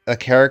a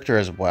character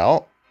as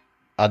well?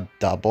 A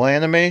double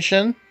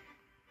animation?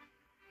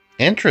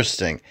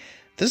 Interesting.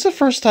 This is the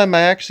first time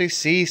I actually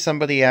see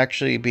somebody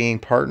actually being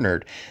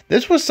partnered.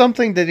 This was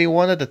something that he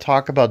wanted to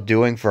talk about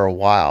doing for a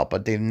while,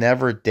 but they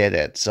never did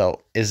it.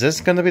 So, is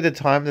this going to be the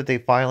time that they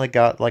finally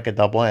got like a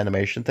double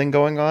animation thing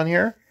going on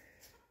here?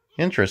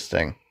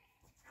 Interesting.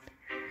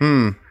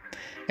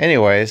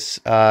 Anyways,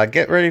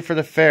 get ready for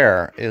the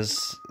fair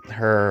is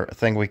her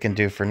thing we can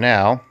do for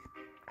now.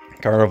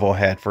 Carnival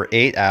head for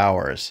 8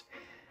 hours.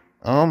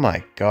 Oh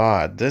my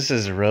god, this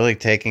is really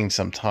taking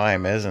some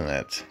time, isn't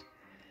it?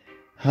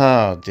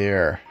 Oh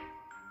dear.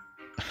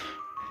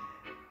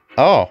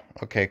 Oh,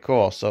 okay,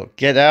 cool. So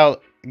get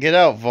out,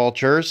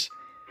 vultures.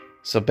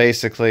 So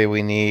basically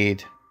we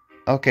need...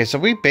 Okay, so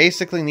we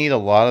basically need a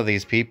lot of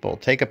these people.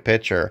 Take a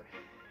picture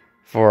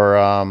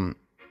for,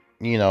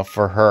 you know,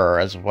 for her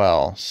as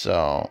well.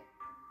 So,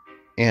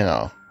 you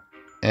know,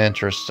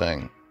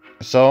 interesting.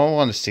 So I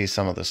want to see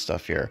some of this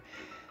stuff here.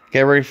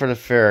 Get ready for the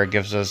fair. It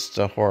gives us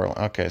the horror.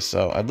 Okay,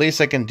 so at least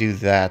I can do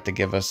that to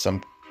give us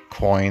some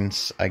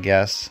coins, I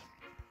guess.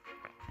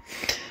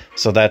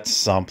 So that's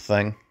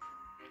something.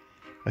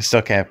 I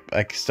still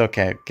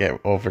can't get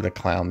over the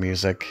clown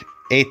music.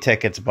 8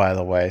 tickets, by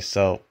the way.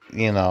 So,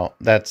 you know,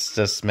 that's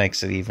just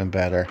makes it even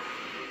better.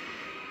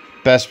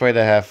 Best way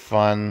to have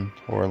fun.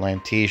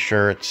 Horrorland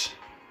t-shirts.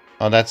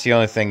 Oh, that's the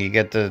only thing. You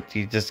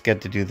just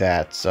get to do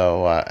that.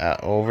 So,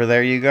 over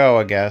there you go,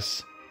 I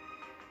guess.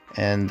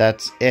 And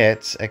that's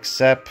it.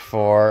 Except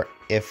for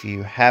if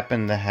you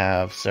happen to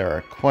have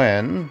Sarah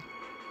Quinn.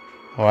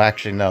 Well,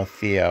 actually, no,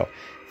 Theo.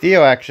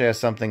 Theo actually has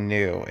something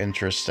new,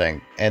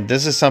 interesting. And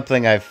this is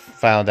something I've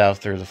found out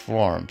through the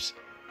forums.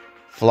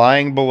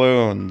 Flying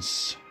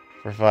balloons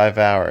for 5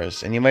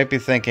 hours. And you might be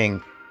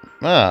thinking,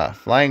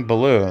 flying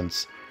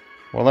balloons.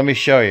 Well, let me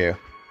show you.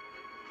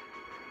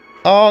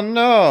 Oh,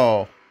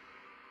 no.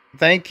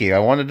 Thank you. I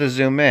wanted to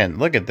zoom in.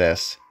 Look at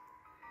this.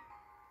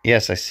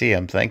 Yes, I see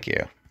him. Thank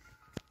you.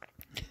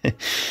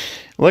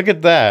 Look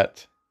at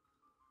that.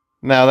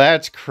 Now,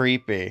 that's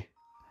creepy.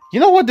 You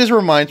know what this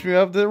reminds me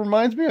of? This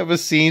reminds me of a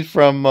scene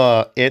from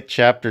It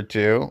Chapter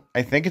 2.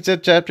 I think it's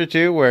It Chapter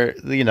 2 where,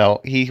 you know,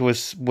 he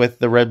was with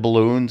the red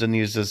balloons and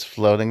he was just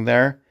floating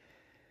there.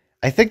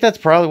 I think that's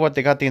probably what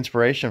they got the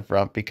inspiration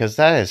from because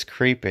that is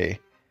creepy.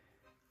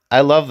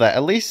 I love that.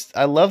 At least,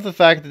 I love the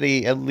fact that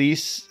they at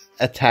least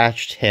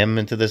attached him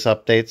into this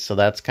update, so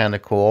that's kind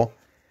of cool.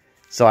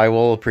 So I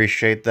will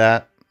appreciate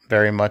that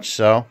very much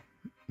so.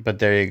 But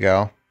there you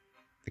go.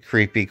 The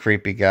creepy,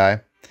 creepy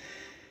guy.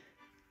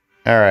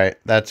 Alright,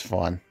 that's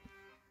fun.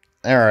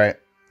 Alright,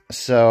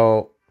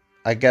 so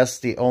I guess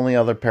the only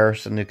other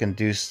person who can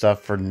do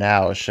stuff for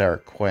now is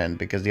Sheriff Quinn,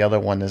 because the other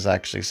one is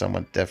actually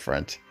somewhat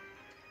different.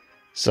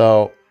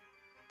 So,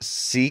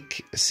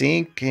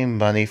 seeking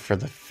money for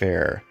the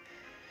fair.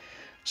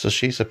 So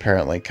she's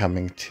apparently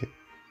coming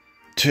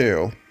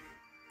too.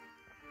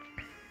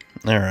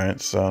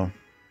 Alright, so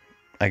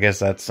I guess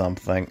that's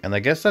something. And I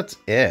guess that's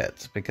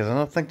it, because I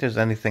don't think there's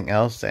anything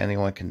else that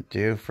anyone can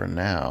do for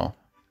now.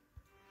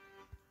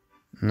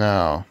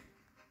 No.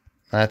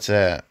 That's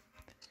it.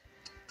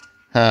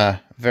 Huh.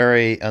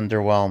 Very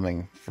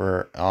underwhelming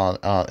for,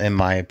 in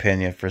my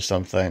opinion, for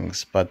some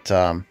things. But,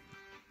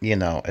 you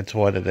know, it's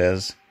what it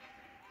is.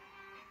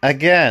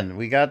 Again,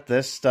 we got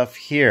this stuff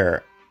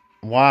here.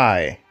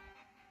 Why?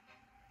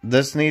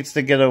 This needs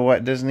to get away.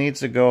 This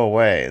needs to go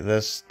away.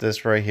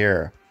 This right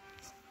here.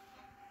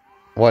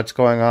 What's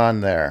going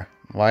on there?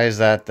 Why is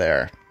that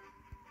there?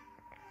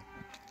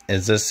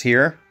 Is this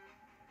here?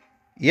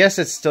 Yes,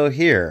 it's still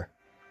here.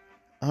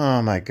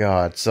 Oh my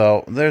god.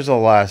 So, there's a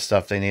lot of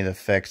stuff they need to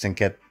fix and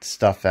get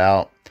stuff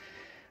out.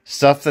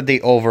 Stuff that they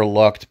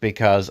overlooked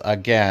because,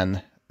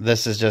 again,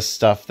 this is just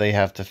stuff they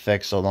have to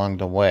fix along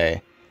the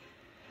way.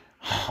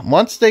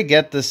 Once they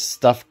get this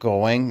stuff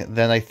going,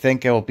 then I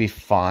think it will be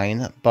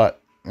fine.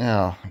 But,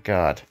 oh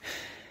god.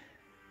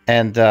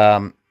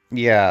 And,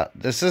 yeah,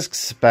 this is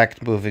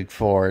expect moving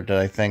forward that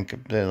I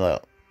think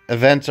the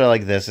events are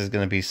like this is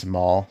going to be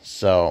small.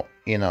 So,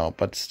 you know,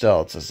 but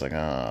still, it's just like,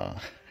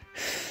 right.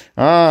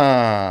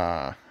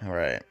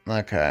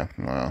 Okay,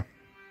 well.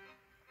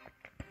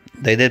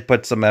 They did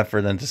put some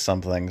effort into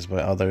some things,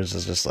 but others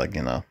is just like,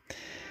 you know.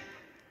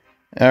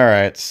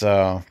 Alright,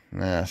 so,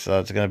 yeah, so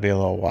it's going to be a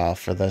little while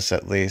for this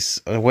at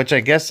least. Which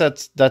I guess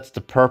that's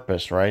the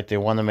purpose, right? They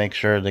want to make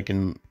sure they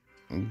can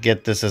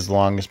get this as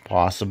long as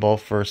possible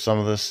for some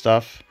of this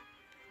stuff.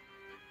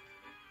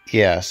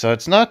 Yeah, so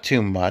it's not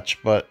too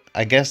much, but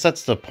I guess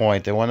that's the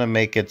point. They want to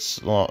make it,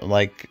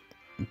 like,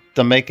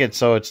 to make it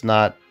so it's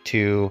not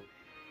too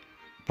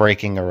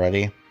breaking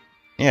already.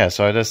 Yeah,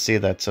 so I just see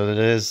that. So it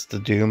is the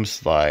Doom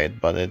slide,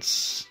 but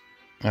it's...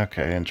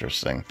 Okay,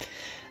 interesting.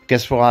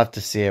 Guess we'll have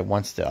to see it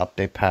once the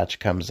update patch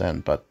comes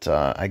in, but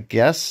I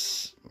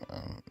guess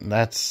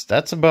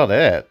that's about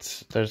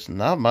it. There's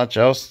not much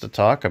else to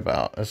talk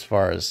about as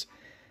far as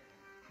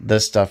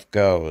this stuff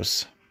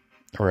goes,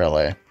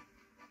 really.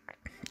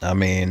 I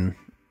mean,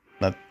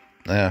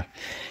 yeah.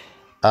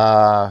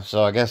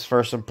 So I guess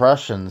first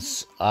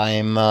impressions.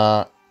 I'm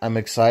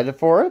excited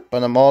for it,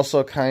 but I'm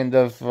also kind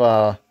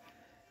of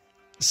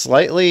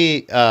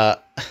slightly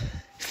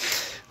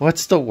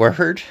what's the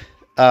word?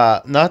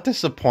 Not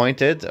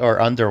disappointed or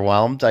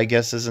underwhelmed, I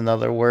guess is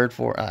another word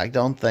for. I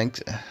don't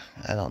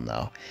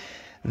know.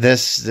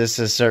 This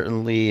has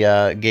certainly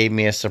gave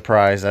me a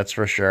surprise, that's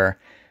for sure.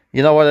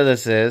 You know what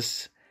this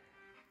is?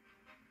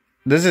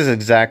 This is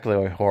exactly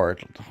like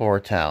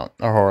HorrorTown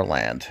or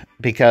Horrorland,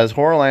 because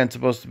Horrorland's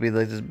supposed to be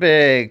like this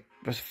big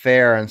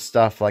fair and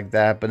stuff like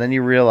that, but then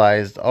you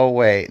realized, oh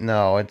wait,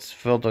 no, it's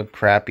filled with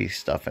crappy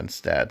stuff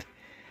instead.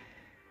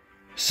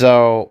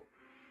 So,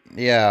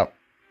 yeah,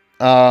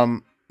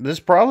 this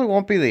probably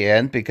won't be the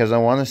end, because I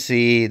want to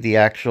see the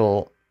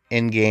actual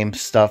in-game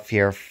stuff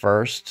here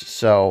first.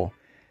 So,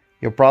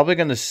 you're probably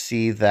going to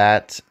see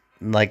that,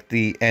 like,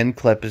 the end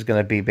clip is going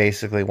to be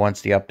basically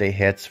once the update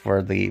hits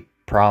for the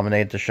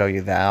promenade to show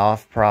you that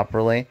off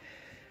properly.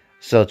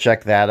 So,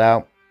 check that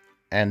out,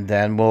 and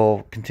then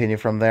we'll continue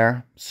from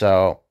there.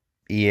 So,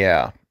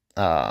 yeah,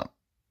 so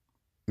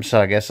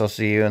I guess I'll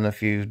see you in a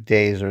few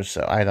days or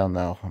so. I don't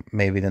know,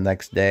 maybe the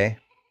next day.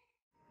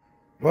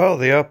 Well,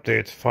 the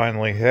update's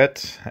finally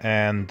hit,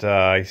 and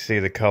I see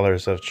the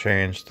colors have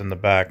changed in the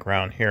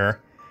background here.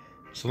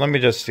 So let me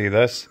just see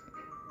this.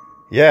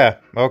 Yeah,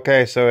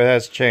 okay, so it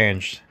has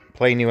changed.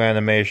 Play new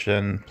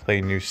animation,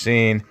 play new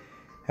scene,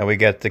 and we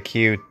get the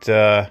cute,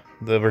 the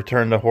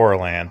return to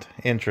Horrorland.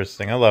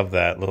 Interesting, I love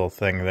that little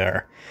thing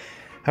there.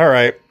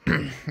 Alright,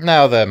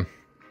 now then,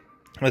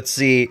 let's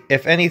see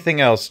if anything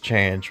else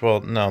changed.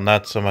 Well, no,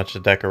 not so much the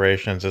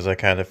decorations as I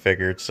kind of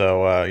figured,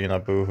 so, you know,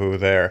 boo-hoo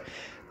there.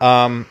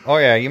 Oh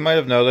yeah, you might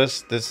have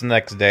noticed this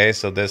next day,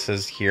 so this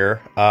is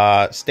here.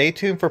 Stay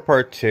tuned for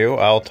part 2.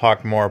 I'll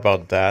talk more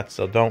about that,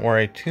 so don't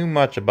worry too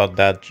much about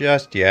that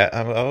just yet.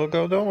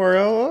 Don't worry,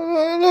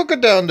 I'll look it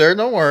down there,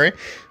 don't worry.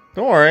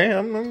 Don't worry,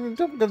 I'm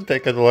gonna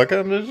take a look.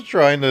 I'm just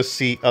trying to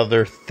see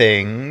other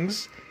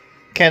things.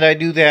 Can I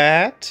do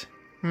that?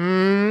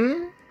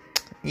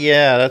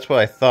 Yeah, that's what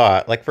I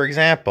thought. Like, for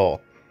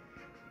example.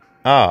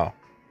 Oh.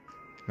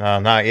 No,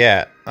 not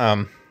yet.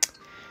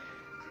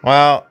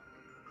 Well...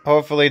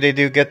 Hopefully they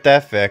do get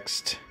that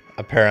fixed,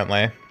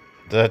 apparently.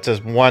 That's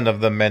just one of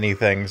the many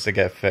things that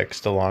get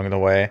fixed along the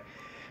way.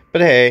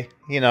 But hey,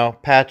 you know,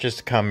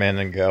 patches come in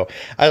and go.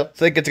 I don't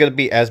think it's going to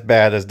be as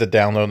bad as the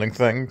downloading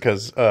thing,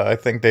 because I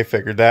think they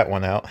figured that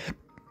one out.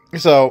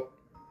 So,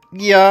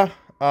 yeah,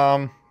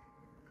 I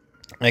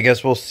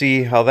guess we'll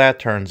see how that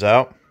turns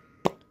out.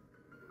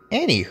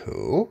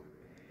 Anywho,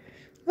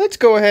 let's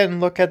go ahead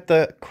and look at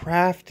the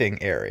crafting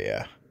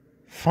area.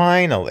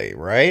 Finally,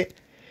 right?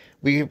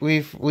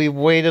 We've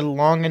waited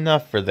long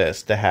enough for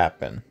this to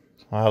happen.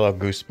 Oh, hello,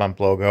 Goosebump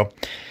logo.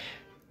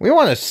 We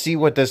want to see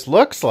what this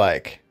looks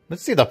like.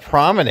 Let's see the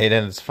promenade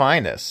in its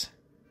finest.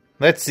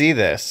 Let's see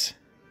this.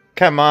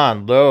 Come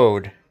on,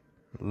 load.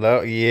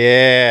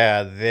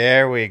 Yeah,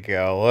 there we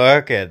go.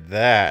 Look at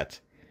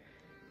that.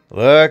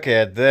 Look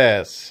at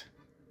this.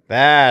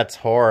 That's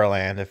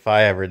Horrorland, if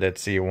I ever did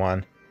see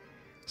one.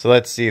 So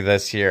let's see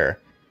this here.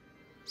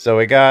 So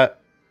we got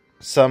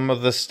some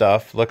of the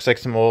stuff. Looks like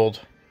some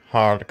old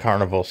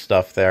Carnival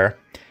stuff there.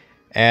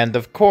 And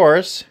of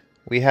course,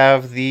 we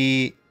have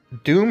the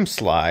Doom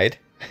slide.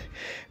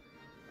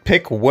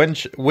 Pick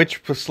which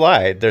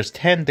slide. There's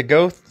 10 to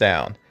go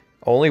down.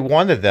 Only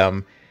one of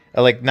them,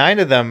 like 9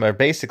 of them are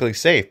basically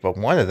safe, but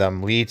one of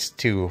them leads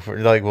to,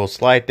 like, will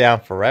slide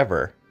down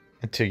forever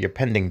into your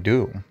pending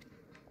doom.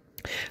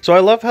 So I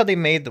love how they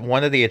made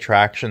one of the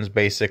attractions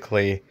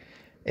basically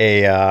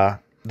the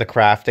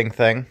crafting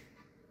thing.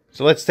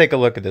 So let's take a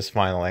look at this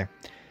finally.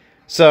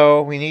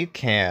 So we need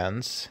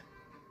cans.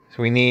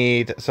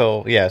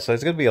 So yeah, so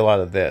it's going to be a lot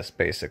of this,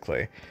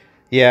 basically.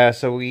 Yeah,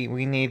 so we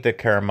need the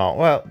caramel.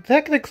 Well,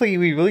 technically,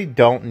 we really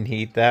don't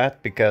need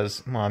that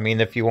because, well, I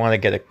mean, if you want to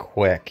get it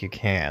quick, you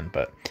can.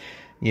 But,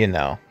 you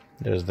know,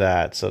 there's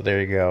that. So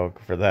there you go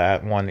for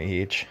that. 1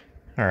 each.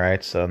 All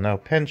right, so no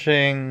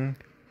pinching.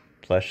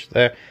 Flush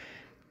there.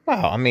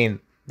 Wow, I mean,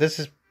 this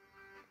is...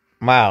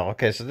 Wow,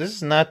 okay, so this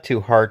is not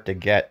too hard to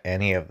get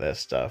any of this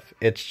stuff.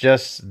 It's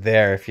just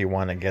there if you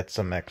want to get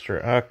some extra.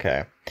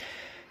 Okay.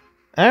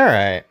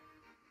 Alright.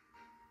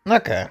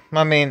 Okay,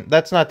 I mean,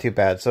 that's not too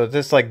bad. So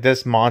just like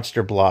this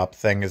monster blob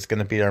thing is going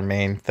to be our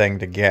main thing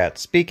to get.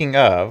 Speaking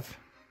of,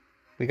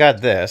 we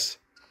got this.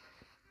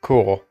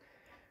 Cool.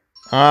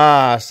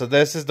 Ah, so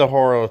this is the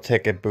horror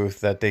ticket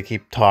booth that they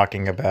keep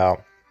talking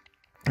about.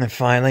 It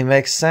finally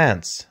makes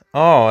sense.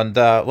 Oh, and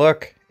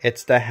look,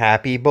 it's the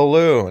happy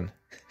balloon.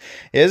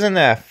 Isn't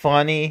that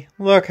funny?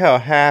 Look how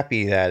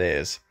happy that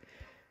is.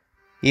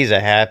 He's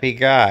a happy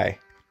guy.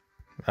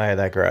 I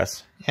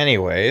digress.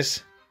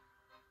 Anyways.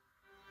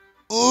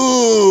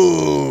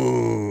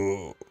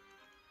 Ooh.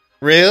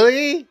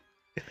 Really?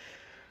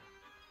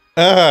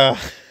 Come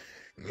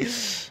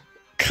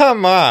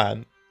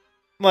on.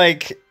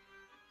 Like,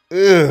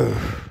 ooh.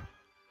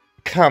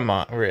 Come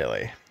on,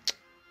 really.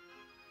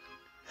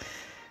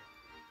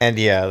 And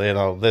yeah, you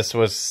know, this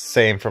was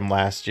same from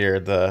last year,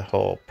 the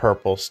whole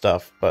purple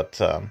stuff. But,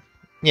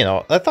 you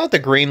know, I thought the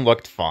green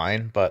looked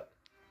fine. But,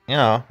 you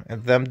know,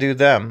 them do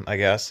them, I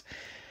guess.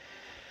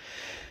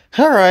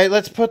 Alright,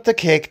 let's put the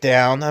cake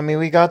down. I mean,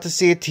 we got to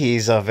see a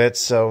tease of it,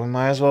 so we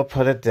might as well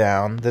put it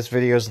down. This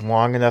video is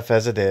long enough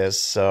as it is,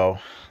 so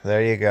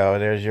there you go.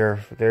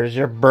 There's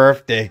your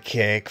birthday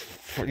cake.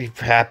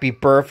 Happy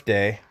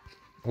birthday.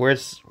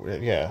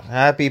 Yeah,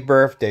 happy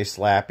birthday,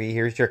 Slappy.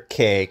 Here's your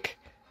cake.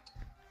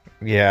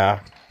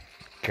 Yeah,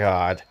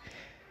 God.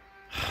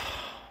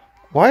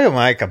 Why am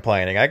I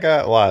complaining? I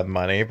got a lot of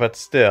money, but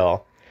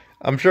still.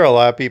 I'm sure a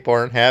lot of people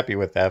aren't happy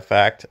with that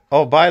fact.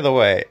 Oh, by the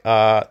way,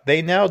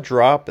 they now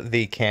drop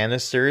the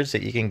canisters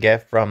that you can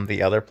get from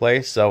the other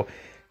place. So,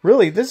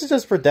 really, this is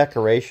just for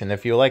decoration.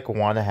 If you, like,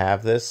 want to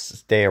have this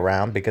stay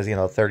around because, you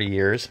know, 30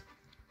 years.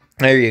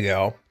 There you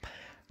go.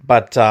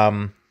 But,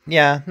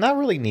 yeah, not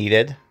really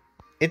needed.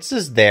 It's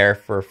just there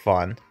for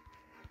fun.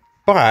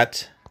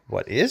 But,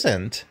 what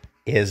isn't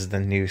is the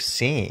new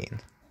scene.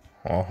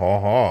 Ho ho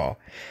ho.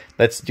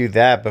 Let's do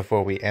that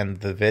before we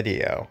end the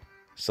video.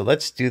 So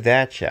let's do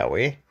that, shall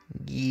we?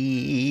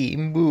 Yee,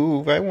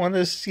 move. I want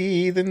to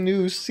see the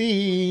new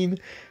scene.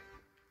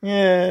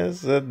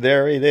 Yes,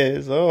 there it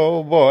is.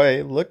 Oh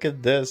boy, look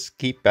at this.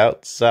 Keep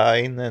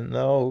outside. And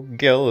oh,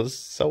 Gail is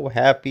so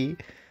happy.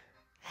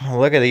 Oh,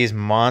 look at these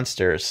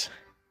monsters.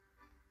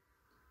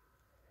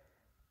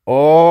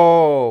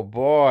 Oh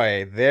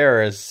boy,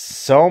 there is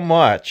so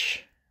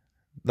much.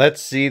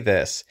 Let's see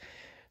this.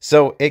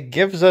 So it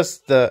gives us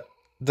the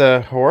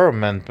horror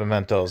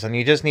mementos, and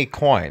you just need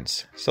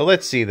coins. So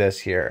let's see this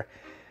here.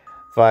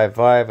 5,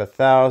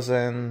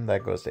 1,000.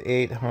 That goes to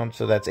 800.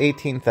 So that's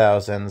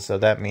 18,000. So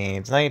that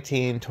means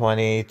 19,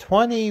 20,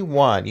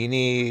 21. You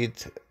need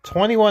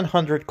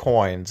 2,100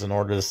 coins in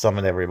order to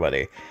summon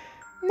everybody.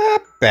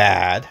 Not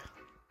bad.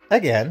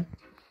 Again,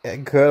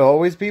 it could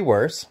always be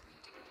worse.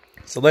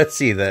 So let's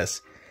see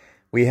this.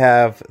 We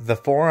have the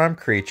 4-armed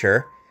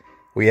creature.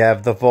 We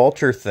have the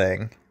vulture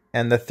thing.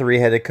 And the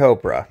 3-headed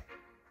cobra.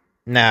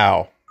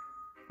 Now,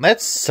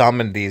 let's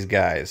summon these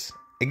guys.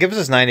 It gives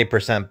us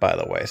 90%, by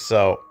the way.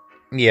 So,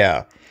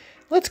 yeah.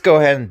 Let's go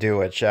ahead and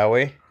do it, shall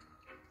we?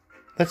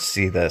 Let's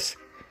see this.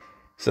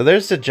 So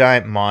there's the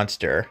giant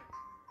monster.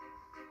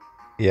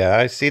 Yeah,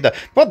 I see that.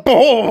 But,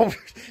 oh,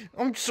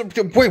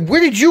 wait, where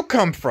did you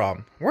come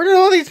from? Where did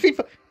all these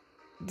people...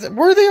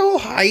 Were they all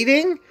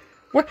hiding?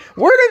 Where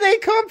did they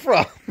come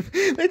from?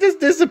 They just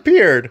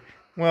disappeared.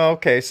 Well,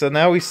 okay, so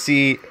now we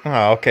see...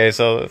 Oh, okay,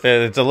 so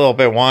it's a little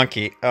bit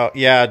wonky. Oh,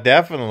 yeah,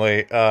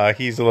 definitely,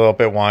 he's a little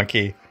bit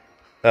wonky.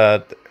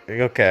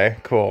 Okay,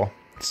 cool.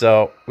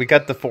 So we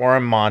got the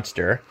forum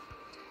monster.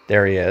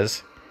 There he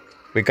is.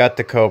 We got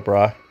the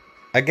cobra.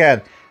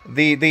 Again,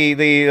 they're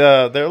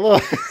a little, a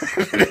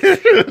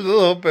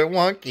little bit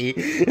wonky.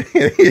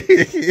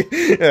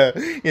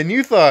 and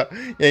you thought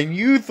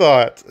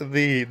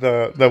the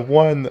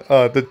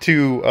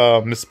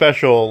two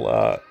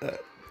special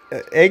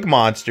egg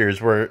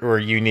monsters were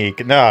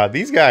unique. Nah,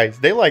 these guys,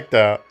 they like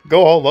to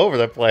go all over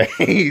the place.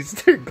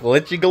 They're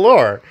glitchy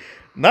galore.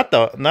 Not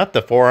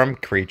the forum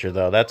creature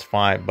though. That's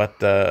fine, but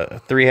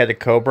the three-headed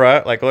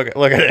cobra, like look at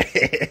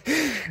it.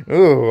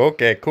 Ooh,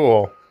 okay,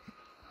 cool.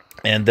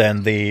 And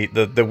then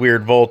the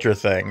weird vulture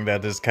thing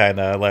that is kind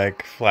of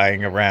like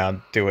flying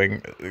around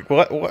doing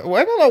what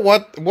I don't know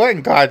what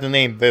in God's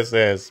name this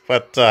is,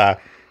 but oh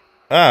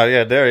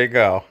yeah, there you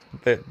go.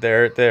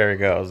 There he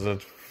goes.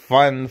 It's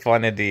fun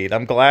indeed.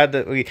 I'm glad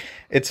that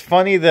it's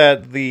funny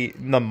that the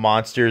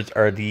monsters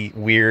are the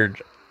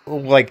weird,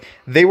 like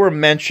they were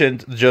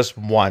mentioned just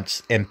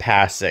once in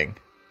passing,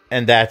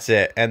 and that's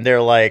it. And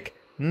they're like,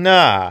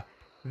 nah,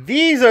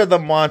 these are the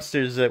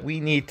monsters that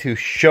we need to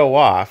show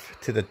off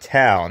to the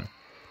town.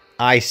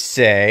 I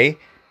say,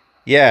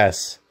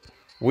 yes,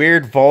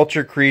 weird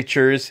vulture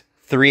creatures,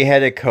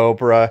 three-headed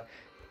cobra,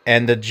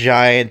 and the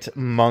giant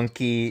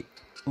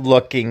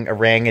monkey-looking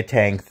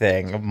orangutan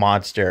thing,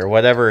 monster,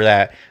 whatever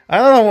that. I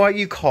don't know what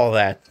you call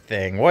that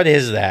thing. What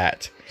is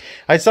that?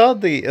 I saw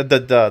the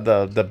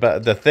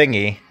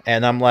thingy,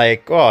 and I'm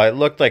like, oh, it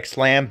looked like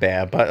Slam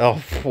Bam, but oh,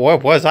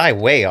 what was I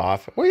way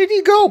off? Where did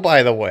he go,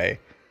 by the way?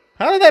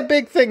 How did that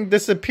big thing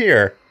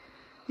disappear?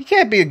 He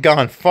can't be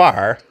gone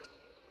far.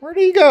 Where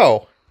did he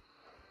go?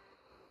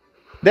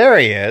 There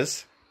he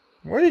is.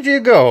 Where did you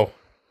go?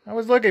 I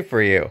was looking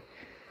for you.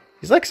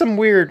 He's like some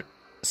weird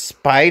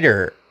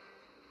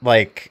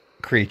spider-like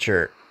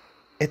creature.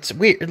 It's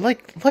weird.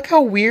 Like, look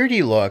how weird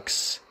he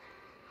looks.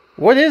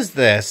 What is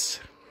this?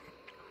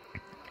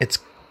 It's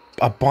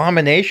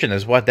abomination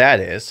is what that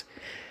is.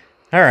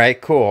 All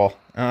right, cool.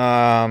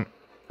 Yeah,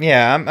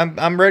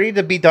 I'm ready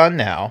to be done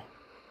now.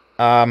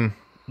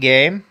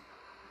 Game?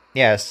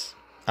 Yes,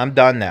 I'm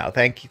done now.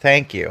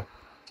 Thank you.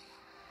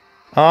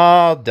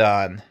 All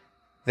done.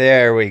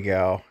 There we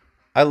go.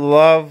 I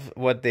love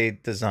what they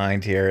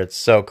designed here. It's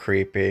so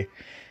creepy.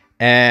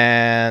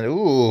 And,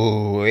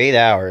 ooh, 8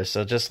 hours.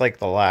 So just like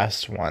the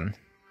last one.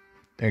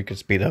 You could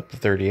speed up to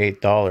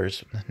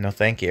 $38. No,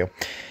 thank you.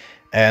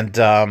 And,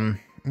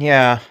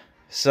 yeah.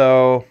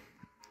 So,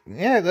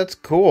 yeah, that's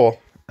cool.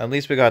 At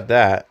least we got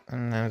that.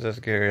 And that's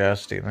just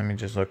curiosity. Let me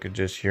just look at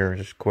just here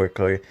just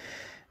quickly.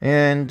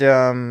 And,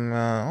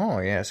 oh,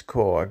 yes,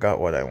 cool. I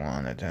got what I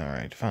wanted. All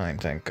right, fine,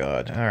 thank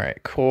God. All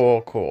right,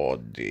 cool,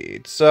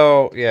 indeed.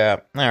 So, yeah,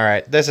 all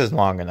right, this is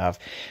long enough.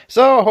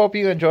 So, I hope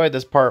you enjoyed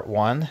this part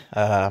one.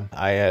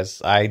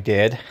 As I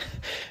did.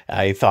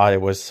 I thought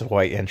it was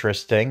quite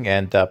interesting.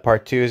 And,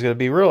 part two is going to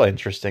be real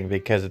interesting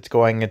because it's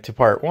going into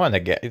part one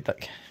again.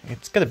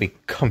 It's going to be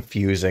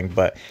confusing,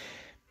 but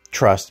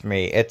trust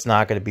me, it's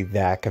not going to be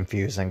that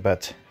confusing,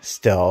 but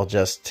still,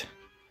 just,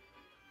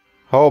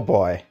 oh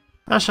boy.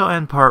 That shall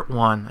end part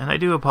 1, and I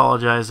do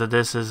apologize that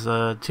this is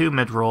 2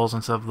 mid-rolls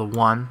instead of the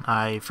 1.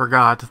 I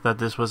forgot that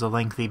this was a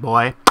lengthy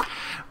boy.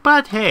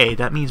 But hey,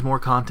 that means more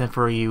content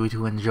for you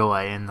to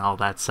enjoy and all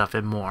that stuff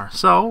and more.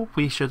 So,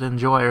 we should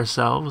enjoy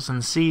ourselves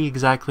and see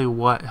exactly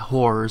what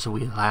horrors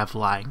we have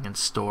lying in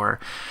store.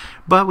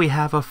 But we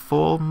have a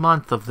full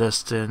month of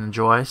this to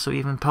enjoy, so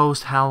even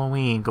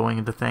post-Halloween going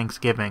into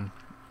Thanksgiving.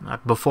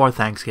 Before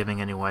Thanksgiving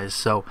anyways,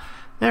 so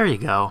there you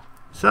go.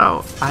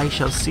 So, I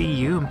shall see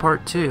you in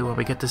part 2 when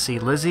we get to see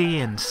Lizzie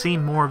and see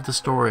more of the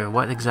story of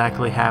what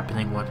exactly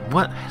happening, what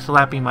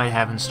Slappy might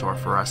have in store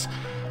for us.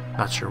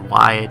 Not sure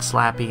why it's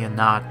Slappy and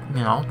not,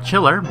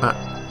 Chiller, but,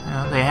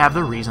 they have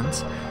their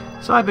reasons.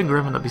 So I've been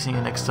Grim and I'll be seeing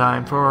you next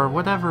time for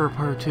whatever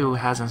part 2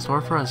 has in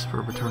store for us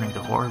for returning to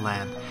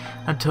Horrorland.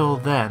 Until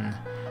then,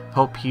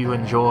 hope you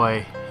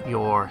enjoy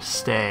your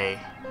stay,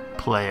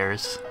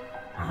 players.